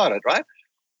honest about it, right?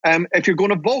 If you're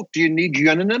going to vote, do you need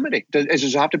unanimity? Does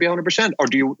it have to be 100%? Or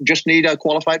do you just need a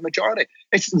qualified majority?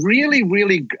 It's really,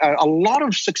 really a lot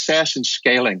of success in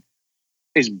scaling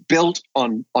is built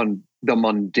on the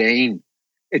mundane.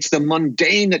 It's the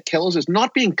mundane that kills us.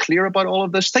 Not being clear about all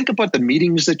of this. Think about the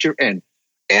meetings that you're in.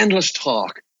 Endless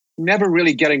talk. Never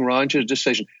really getting around to a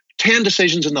decision. 10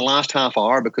 decisions in the last half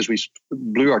hour because we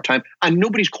blew our time. And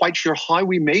nobody's quite sure how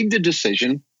we made the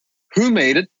decision, who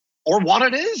made it, or what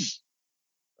it is.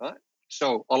 Right?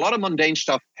 So a lot of mundane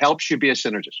stuff helps you be a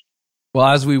synergist. Well,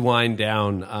 as we wind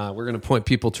down, we're going to point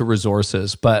people to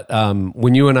resources. But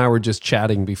when you and I were just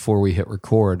chatting before we hit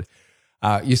record,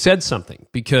 you said something,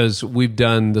 because we've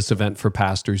done this event for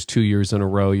pastors 2 years in a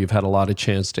row. You've had a lot of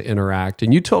chance to interact.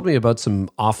 And you told me about some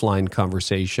offline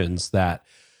conversations that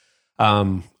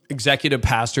executive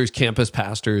pastors, campus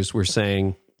pastors were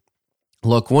saying,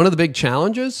 look, one of the big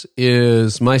challenges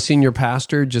is my senior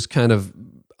pastor just kind of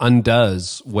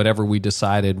undoes whatever we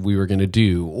decided we were going to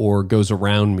do, or goes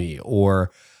around me,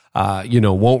 or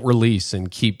won't release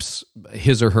and keeps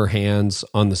his or her hands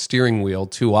on the steering wheel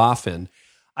too often.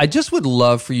 I just would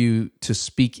love for you to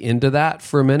speak into that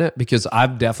for a minute, because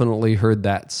I've definitely heard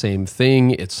that same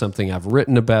thing. It's something I've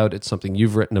written about. It's something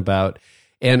you've written about.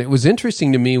 And it was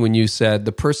interesting to me when you said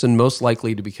the person most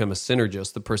likely to become a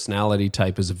synergist, the personality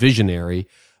type, is a visionary.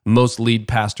 Most lead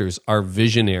pastors are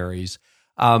visionaries.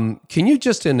 Can you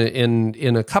just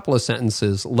in a couple of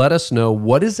sentences let us know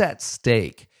what is at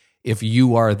stake if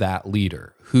you are that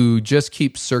leader who just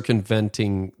keeps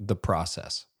circumventing the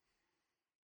process?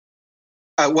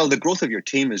 Well, the growth of your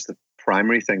team is the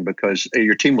primary thing, because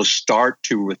your team will start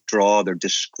to withdraw their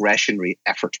discretionary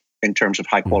effort in terms of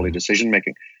high quality decision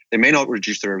making. They may not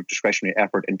reduce their discretionary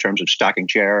effort in terms of stacking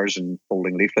chairs and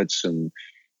folding leaflets and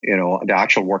the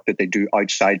actual work that they do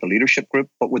outside the leadership group,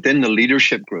 but within the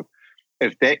leadership group.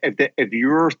 If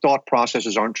your thought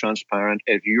processes aren't transparent,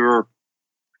 if you're,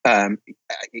 I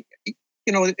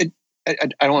don't want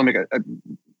to make a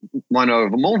one out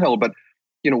of a molehill, but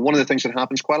one of the things that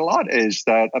happens quite a lot is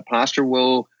that a pastor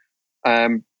will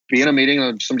be in a meeting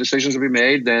and some decisions will be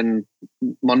made. Then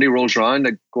Monday rolls around,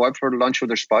 they go out for lunch with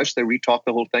their spouse, they retalk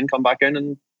the whole thing, come back in,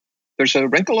 and there's a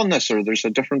wrinkle on this, or there's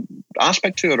a different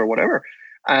aspect to it, or whatever.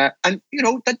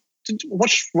 That.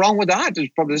 What's wrong with that?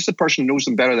 This is the person who knows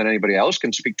them better than anybody else,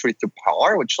 can speak truth to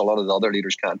power, which a lot of the other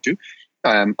leaders can't do,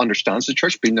 understands the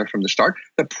church, been there from the start.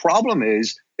 The problem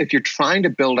is, if you're trying to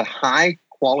build a high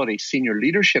quality senior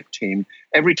leadership team,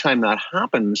 every time that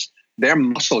happens, their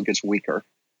muscle gets weaker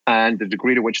and the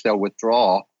degree to which they'll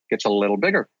withdraw gets a little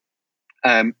bigger.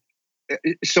 Or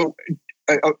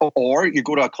you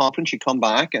go to a conference, you come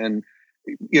back and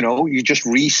you just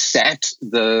reset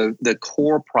the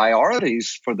core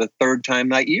priorities for the third time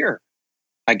that year.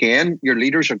 Again, your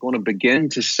leaders are going to begin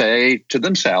to say to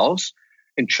themselves,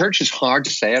 in church it's hard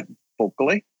to say it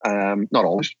vocally, not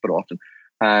always, but often,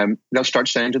 they'll start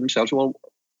saying to themselves, well,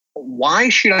 why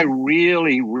should I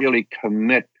really, really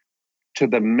commit to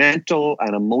the mental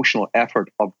and emotional effort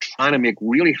of trying to make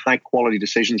really high quality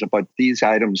decisions about these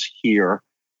items here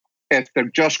if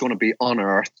they're just going to be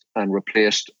unearthed and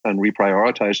replaced and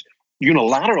reprioritized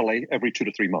unilaterally every 2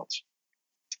 to 3 months?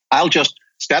 I'll just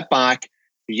step back.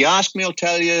 If you ask me, I'll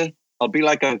tell you. I'll be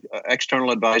like an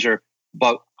external advisor,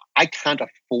 but I can't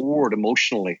afford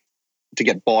emotionally to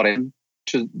get bought in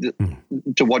to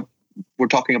what we're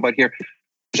talking about here,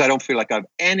 because I don't feel like I have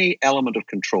any element of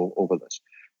control over this.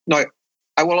 Now,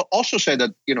 I will also say that,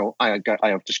 I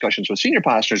have discussions with senior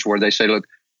pastors where they say, look,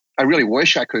 I really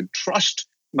wish I could trust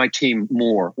my team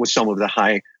more with some of the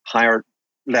higher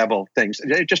level things.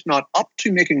 They're just not up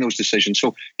to making those decisions.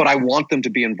 So, but I want them to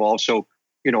be involved. So,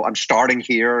 I'm starting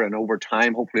here, and over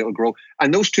time, hopefully it'll grow.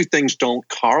 And those two things don't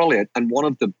correlate. And one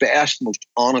of the best, most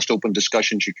honest, open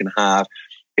discussions you can have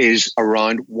is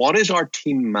around what is our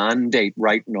team mandate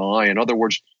right now? In other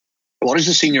words, what is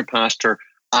the senior pastor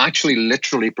actually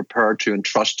literally prepared to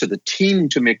entrust to the team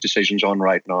to make decisions on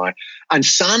right now? And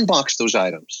sandbox those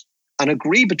items and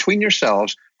agree between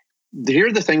yourselves. Here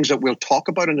are the things that we'll talk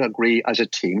about and agree as a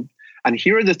team. And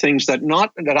here are the things that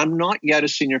I'm not yet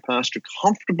as senior pastor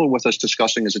comfortable with us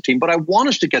discussing as a team, but I want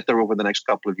us to get there over the next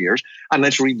couple of years. And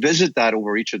let's revisit that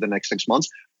over each of the next 6 months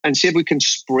and see if we can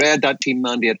spread that team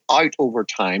mandate out over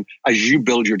time as you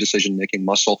build your decision-making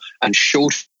muscle, and show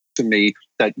to me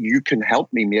that you can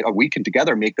help me or we can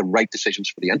together make the right decisions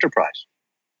for the enterprise.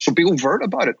 So be overt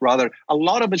about it. Rather, a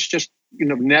lot of it's just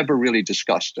never really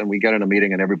discussed, and we get in a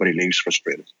meeting and everybody leaves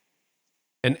frustrated.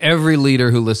 And every leader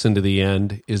who listened to the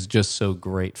end is just so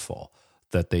grateful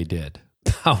that they did.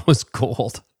 That was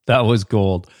gold. That was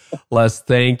gold. Les,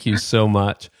 thank you so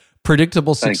much.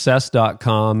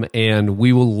 PredictableSuccess.com, and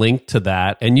we will link to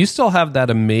that. And you still have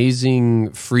that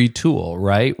amazing free tool,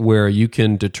 right? Where you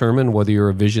can determine whether you're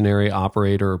a visionary,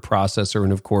 operator, or processor.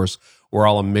 And of course, we're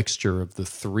all a mixture of the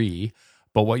three,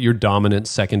 but what your dominant,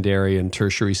 secondary, and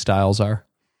tertiary styles are.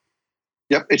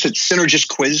 Yep, it's at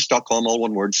synergistquiz.com, all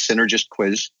one word,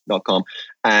 synergistquiz.com.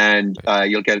 And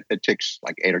you'll get, it takes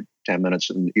like 8 or 10 minutes,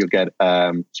 and you'll get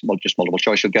just multiple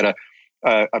choice. You'll get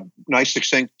a nice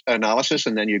succinct analysis,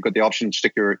 and then you've got the option to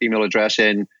stick your email address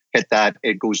in, hit that.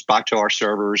 It goes back to our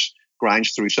servers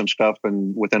grinds through some stuff,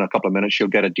 and within a couple of minutes, you'll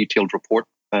get a detailed report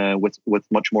with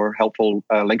much more helpful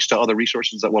links to other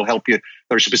resources that will help you.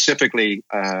 They're specifically,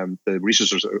 the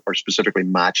resources are specifically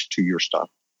matched to your stuff.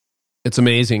 It's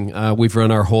amazing. We've run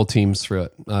our whole teams through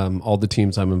it. All the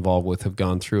teams I'm involved with have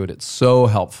gone through it. It's so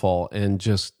helpful and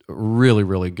just really,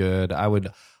 really good. I would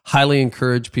highly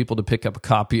encourage people to pick up a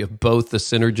copy of both The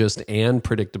Synergist and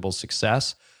Predictable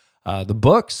Success. The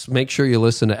books, make sure you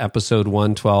listen to episode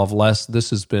 112. Les, this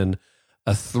has been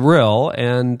a thrill.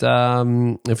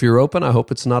 And if you're open, I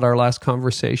hope it's not our last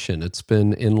conversation. It's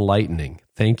been enlightening.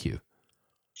 Thank you.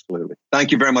 Absolutely.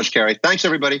 Thank you very much, Carey. Thanks,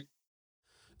 everybody.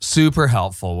 Super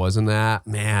helpful, wasn't that?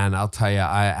 Man, I'll tell you,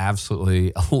 I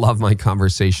absolutely love my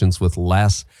conversations with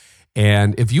Les.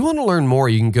 And if you want to learn more,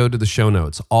 you can go to the show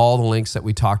notes. All the links that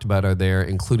we talked about are there,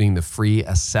 including the free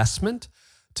assessment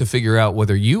to figure out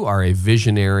whether you are a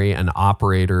visionary, an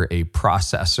operator, a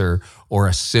processor, or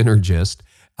a synergist.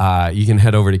 You can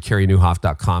head over to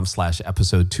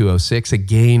CareyNieuwhof.com/episode 206.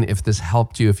 Again, if this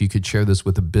helped you, if you could share this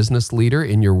with a business leader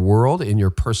in your world, in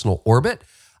your personal orbit,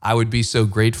 I would be so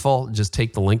grateful. Just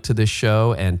take the link to this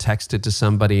show and text it to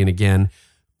somebody. And again,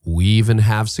 we even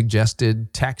have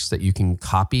suggested text that you can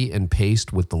copy and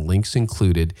paste with the links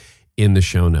included in the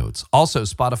show notes. Also,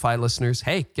 Spotify listeners,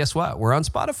 hey, guess what? We're on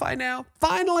Spotify now.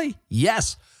 Finally.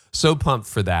 Yes. So pumped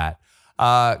for that.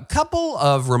 Couple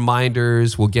of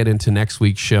reminders. We'll get into next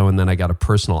week's show. And then I got a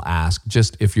personal ask.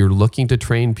 Just if you're looking to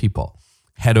train people,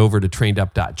 head over to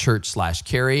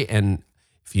trainedup.church/Carey. And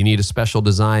if you need a special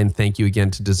design, thank you again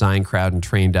to Design Crowd and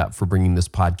Trained Up for bringing this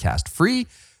podcast free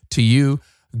to you.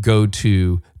 Go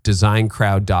to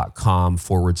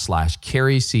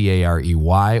designcrowd.com/Carey,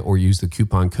 CAREY, or use the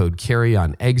coupon code Carey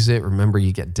on exit. Remember,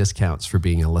 you get discounts for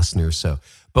being a listener. So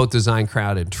both Design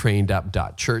Crowd and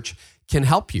trainedup.church can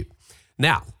help you.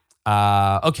 Now,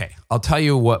 okay, I'll tell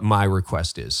you what my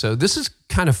request is. So this is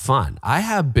kind of fun. I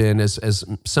have been, as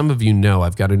some of you know,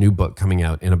 I've got a new book coming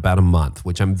out in about a month,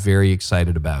 which I'm very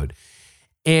excited about.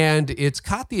 And it's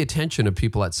caught the attention of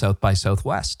people at South by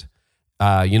Southwest.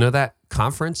 You know that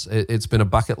conference? It's been a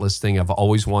bucket list thing I've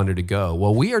always wanted to go.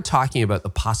 Well, we are talking about the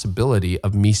possibility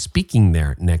of me speaking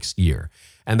there next year.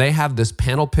 And they have this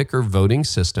panel picker voting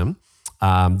system.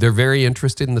 They're very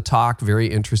interested in the talk, very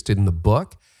interested in the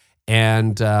book.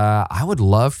 And I would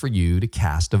love for you to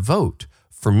cast a vote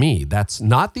for me. That's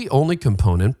not the only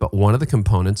component, but one of the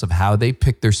components of how they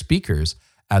pick their speakers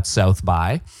at South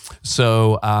by.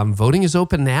 So voting is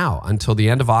open now until the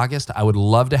end of August. I would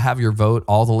love to have your vote.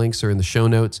 All the links are in the show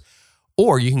notes.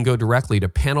 Or you can go directly to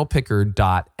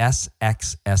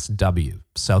panelpicker.sxsw,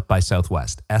 South by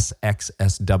Southwest,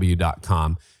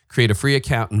 sxsw.com. Create a free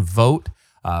account and vote.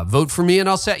 Vote for me and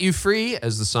I'll set you free,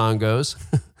 as the song goes.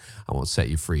 I won't set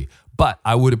you free, but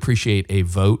I would appreciate a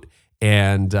vote.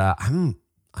 And I'm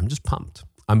just pumped.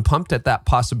 I'm pumped at that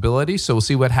possibility. So we'll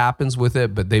see what happens with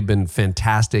it. But they've been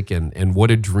fantastic. And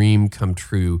what a dream come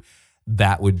true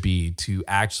that would be, to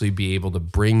actually be able to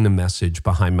bring the message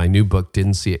behind my new book,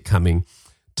 Didn't See It Coming,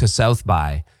 to South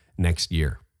by next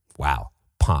year. Wow,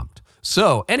 pumped.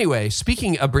 So anyway,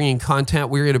 speaking of bringing content,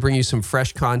 we're going to bring you some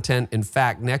fresh content. In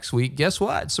fact, next week, guess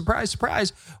what? Surprise,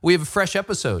 surprise. We have a fresh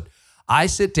episode. I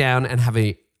sit down and have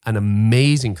an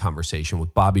amazing conversation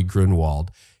with Bobby Grunwald.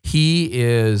 He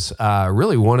is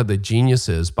really one of the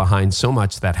geniuses behind so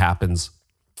much that happens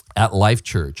at Life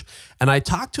Church. And I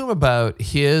talked to him about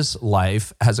his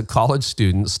life as a college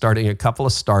student, starting a couple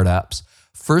of startups,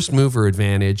 first mover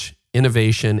advantage,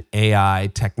 innovation,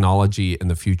 AI, technology in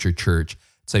the future church.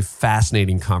 It's a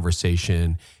fascinating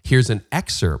conversation. Here's an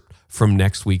excerpt from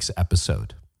next week's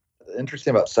episode. The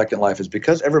interesting about Second Life is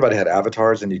because everybody had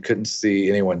avatars and you couldn't see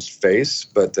anyone's face,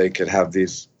 but they could have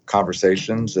these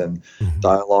conversations and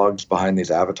dialogues behind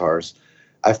these avatars.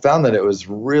 I found that it was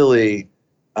really,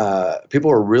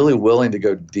 people were really willing to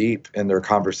go deep in their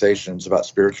conversations about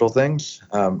spiritual things.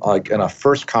 Like in a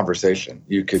first conversation,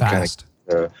 you could kind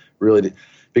of really,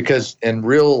 because in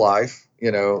real life, you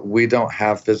know, we don't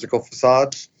have physical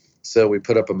facades, so we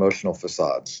put up emotional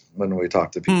facades when we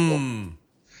talk to people.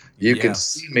 You can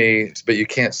see me, but you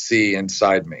can't see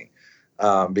inside me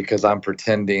because I'm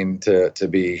pretending to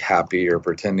be happy or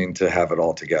pretending to have it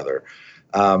all together.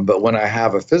 But when I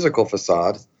have a physical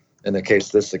facade, in the case,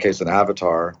 this is the case of an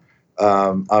avatar,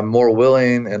 I'm more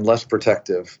willing and less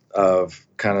protective of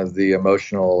kind of the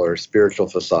emotional or spiritual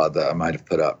facade that I might have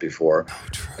put up before.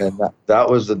 And that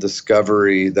was the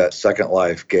discovery that Second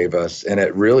Life gave us. And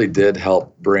it really did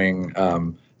help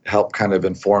help kind of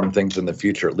inform things in the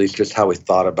future, at least just how we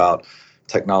thought about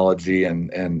technology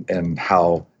and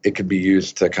how it could be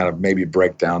used to kind of maybe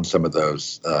break down some of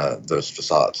those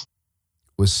facades.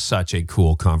 was such a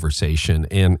cool conversation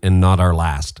and not our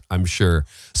last, I'm sure.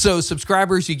 So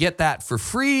subscribers, you get that for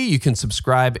free. You can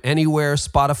subscribe anywhere,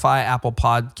 Spotify, Apple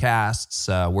Podcasts,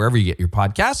 wherever you get your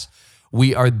podcasts.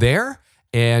 We are there.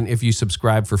 And if you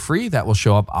subscribe for free, that will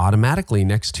show up automatically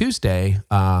next Tuesday.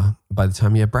 By the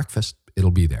time you have breakfast,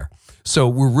 it'll be there. So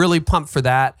we're really pumped for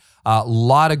that. A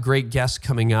lot of great guests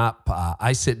coming up.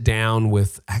 I sit down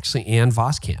with actually Ann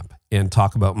Voskamp and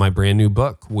talk about my brand new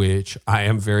book, which I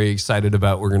am very excited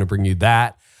about. We're going to bring you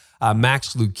that.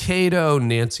 Max Lucado,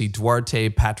 Nancy Duarte,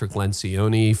 Patrick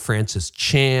Lencioni, Francis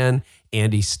Chan,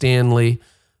 Andy Stanley,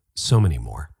 so many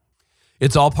more.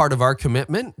 It's all part of our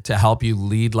commitment to help you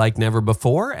lead like never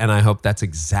before, and I hope that's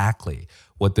exactly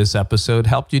what this episode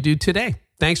helped you do today.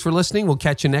 Thanks for listening. We'll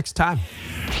catch you next time.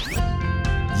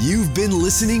 You've been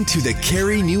listening to the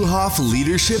Carey Nieuwhof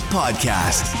Leadership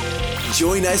Podcast.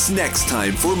 Join us next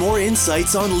time for more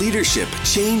insights on leadership,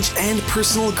 change, and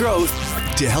personal growth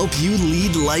to help you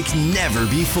lead like never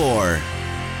before.